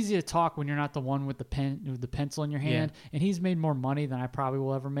it's easy to talk when you're not the one with the pencil in your hand, and he's made more money than I probably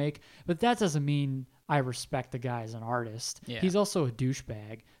will ever make. But that doesn't mean I respect the guy as an artist. Yeah. He's also a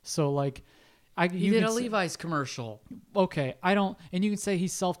douchebag. So like, He did a Levi's commercial. Okay, I don't, and you can say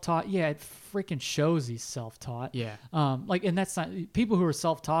he's self-taught. Yeah, it freaking shows he's self-taught. Yeah. Like, and that's not people who are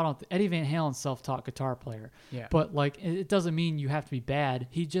self-taught. Eddie Van Halen's self-taught guitar player. Yeah. But like, it doesn't mean you have to be bad.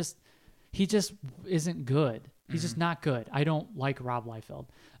 He just isn't good. He's just not good. I don't like Rob Liefeld.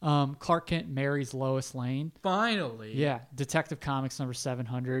 Clark Kent marries Lois Lane. Finally. Yeah. Detective Comics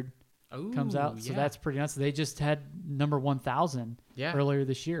 #700 comes out. So that's pretty nuts. They just had #1000 earlier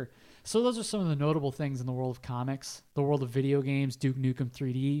this year. So those are some of the notable things in the world of comics, the world of video games. Duke Nukem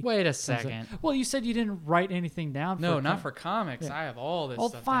 3D. Wait a second. Well, you said you didn't write anything down. No, not for comics. Yeah. I have all this Oh,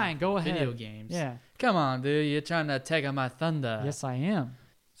 stuff. fine. down Go for ahead. Video games. Yeah. Come on, dude. You're trying to take on my thunder. Yes, I am.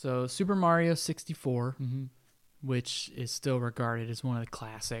 So Super Mario 64, which is still regarded as one of the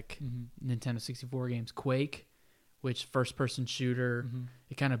classic Nintendo 64 games. Quake, which first-person shooter.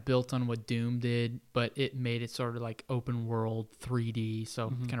 It kind of built on what Doom did, but it made it sort of like open world 3D, so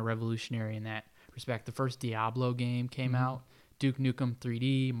kind of revolutionary in that respect. The first Diablo game came out. Duke Nukem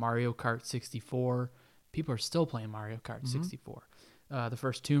 3D, Mario Kart 64. People are still playing Mario Kart 64. The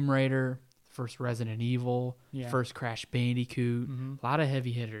first Tomb Raider, first Resident Evil, first Crash Bandicoot. A lot of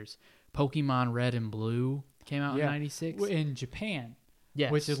heavy hitters. Pokemon Red and Blue came out in '96 in Japan. Yes.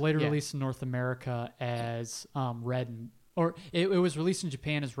 Which is later released in North America as it was released in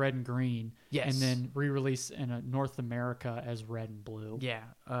Japan as Red and Green. Yes. And then re-released in North America as Red and Blue. Yeah.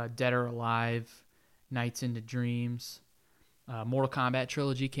 Dead or Alive, Nights into Dreams. Mortal Kombat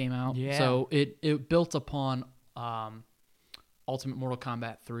trilogy came out. Yeah. So it built upon Ultimate Mortal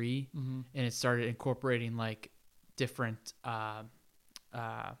Kombat 3, and it started incorporating like different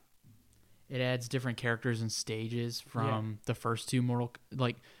it adds different characters and stages from the first two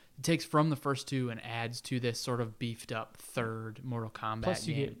it takes from the first two and adds to this sort of beefed up third Mortal Kombat Plus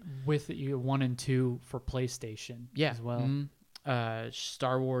you game. you get 1 and 2 for PlayStation as well.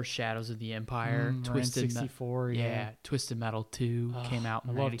 Star Wars Shadows of the Empire, Twisted 64, Twisted Metal 2 came out in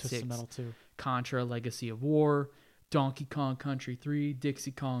I love 96. Twisted Metal 2. Contra Legacy of War, Donkey Kong Country 3,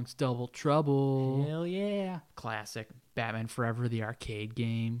 Dixie Kong's Double Trouble. Hell yeah. Classic. Batman Forever, the arcade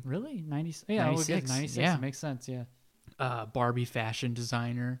game. Really? 96? Yeah, 96. 96. Yeah. It makes sense, yeah. Barbie Fashion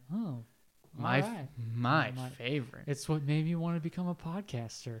Designer. Oh. My favorite. It's what made me want to become a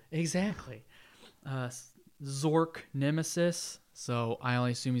podcaster. Exactly. Zork Nemesis. So I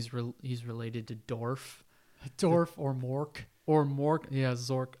only assume he's related to Dorf. Dorf or Mork. Or Mork. Yeah,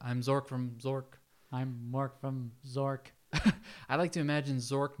 Zork. I'm Zork from Zork. I'm Mork from Zork. I like to imagine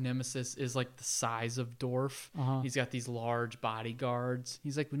Zork Nemesis is like the size of Dorf. He's got these large bodyguards.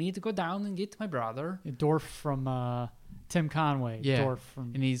 He's like, we need to go down and get my brother. Dorf from Tim Conway. Yeah. Dorf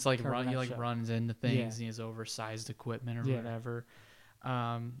from and he's like Show. runs into things and he has oversized equipment or whatever.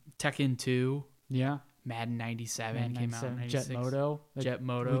 Tekken 2. Yeah. Madden 97 came out in 96. Jet Moto. Jet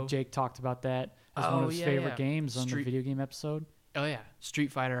Moto. Jake talked about that as one of his favorite games on the video game episode. Oh, yeah.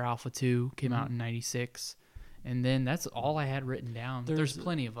 Street Fighter Alpha 2 came out in 96. And then that's all I had written down. There's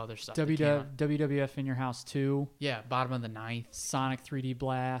plenty of other stuff. WWF In Your House 2. Yeah, bottom of the ninth. Sonic 3D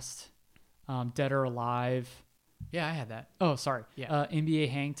Blast. Dead or Alive. Yeah, I had that. Oh, sorry. Yeah. NBA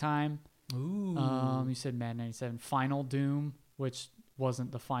Hang Time. Ooh. You said Madden 97. Final Doom, which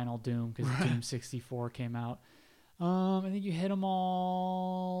wasn't the final Doom because Doom 64 came out. I think you hit them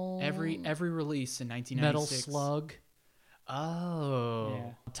all. Every release in 1996. Metal Slug. Oh.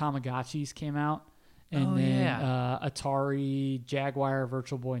 Yeah. Tamagotchis came out. And Atari, Jaguar,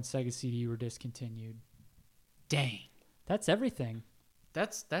 Virtual Boy, and Sega CD were discontinued. Dang. That's everything.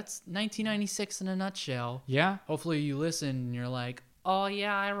 That's 1996 in a nutshell. Yeah. Hopefully you listen and you're like, oh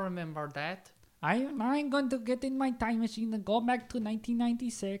yeah, I remember that. I'm going to get in my time machine and go back to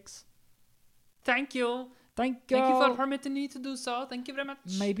 1996. Thank you. Thank you. Thank you for permitting me to do so. Thank you very much.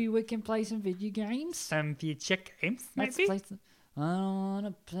 Maybe we can play some video games. Some video games, Let's maybe? play some... I don't want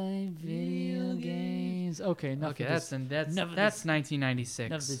to play video games magazines. Okay, enough Okay, of that's this. that's 1996.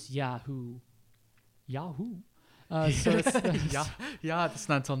 Enough of this Yahoo. So it's, Yeah, that's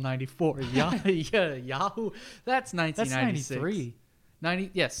not until 94. Yahoo. That's 1996. That's 93.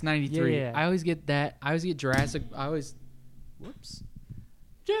 93. Yeah. I always get that. I always get Jurassic. Whoops.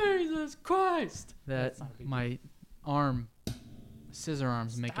 Jesus Christ. That my scissor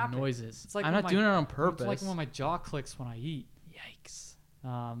arms making Stop it. noises. It's like I'm when not doing it on It's purpose. like when my jaw clicks when I eat. Yikes.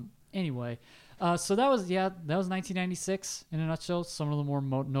 Anyway, so that was 1996 in a nutshell. Some of the more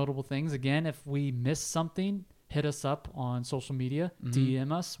notable things. Again, if we missed something, hit us up on social media,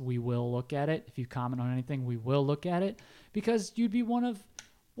 DM us. We will look at it. If you comment on anything, we will look at it because you'd be one of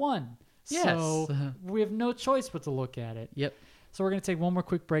one. Yes. So we have no choice but to look at it. Yep. So we're going to take one more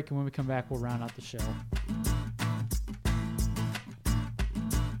quick break, and when we come back, we'll round out the show.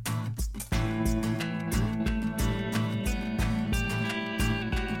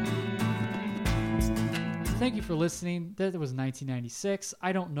 Thank you for listening. That was 1996.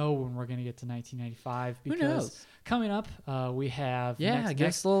 I don't know when we're going to get to 1995 because Who knows? coming up we have I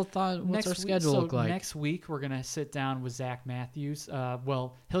guess a little thought. What's our schedule look like? Next week we're going to sit down with Zach Matthews. He's going to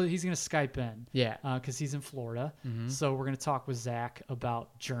Skype in. Yeah. Because he's in Florida. So we're going to talk with Zach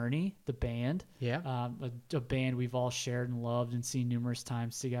about Journey, the band. Yeah. A band we've all shared and loved and seen numerous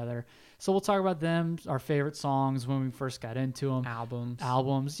times together. So we'll talk about them, our favorite songs when we first got into them.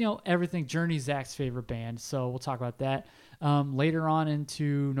 Albums, everything. Journey's Zach's favorite band. So we'll talk about that. Later on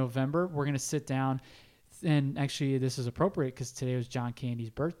into November, we're going to sit down. And actually, this is appropriate because today was John Candy's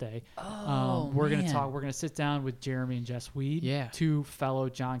birthday. We're going to sit down with Jeremy and Jess Weed, two fellow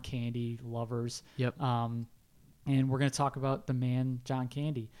John Candy lovers. Yep. And we're going to talk about the man John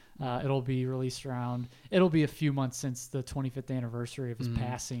Candy. It'll be released it'll be a few months since the 25th anniversary of his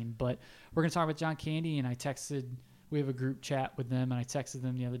passing. But we're going to talk about John Candy, and we have a group chat with them, and I texted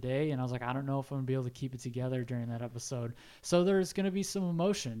them the other day, and I was like, I don't know if I'm going to be able to keep it together during that episode. So there's going to be some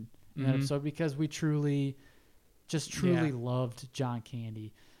emotion in that episode because we truly loved John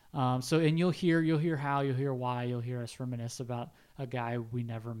Candy. And you'll hear how, you'll hear why, you'll hear us reminisce about a guy we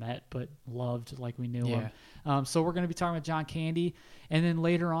never met but loved like we knew him. So we're going to be talking about John Candy, and then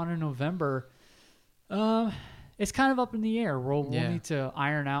later on in November, it's kind of up in the air. We'll need to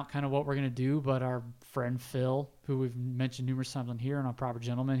iron out kind of what we're going to do, but our friend Phil, who we've mentioned numerous times on here and on Proper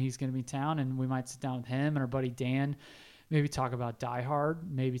Gentleman, he's going to be in town, and we might sit down with him and our buddy Dan. Maybe talk about Die Hard.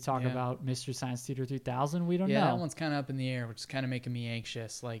 Maybe talk about Mystery Science Theater 3000. We don't know. Yeah, that one's kind of up in the air, which is kind of making me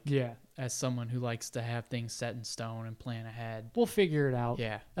anxious. As someone who likes to have things set in stone and plan ahead. We'll figure it out.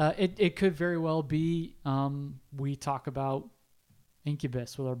 Yeah. It could very well be we talk about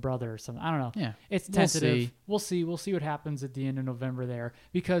Incubus with our brother or something. I don't know. Yeah. It's tentative. We'll see. We'll see what happens at the end of November there,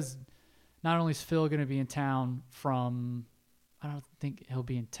 because not only is Phil going to be in town I don't think he'll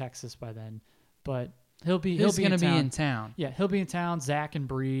be in Texas by then, but he'll be in town. Yeah, he'll be in town. Zach and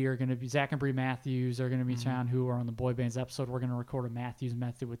Bree Matthews are going to be in town, who are on the Boy Bands episode. We're going to record a Matthews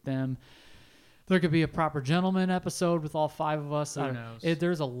Method with them. There could be a Proper Gentleman episode with all five of us. Who knows?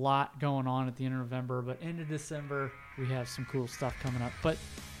 There's a lot going on at the end of November, but end of December, we have some cool stuff coming up. But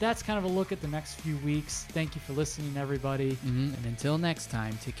that's kind of a look at the next few weeks. Thank you for listening, everybody. And until next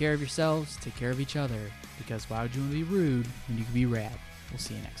time, take care of yourselves, take care of each other, because why would you want to be rude when you can be rad? We'll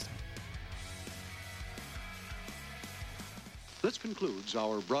see you next time. This concludes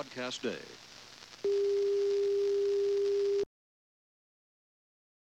our broadcast day.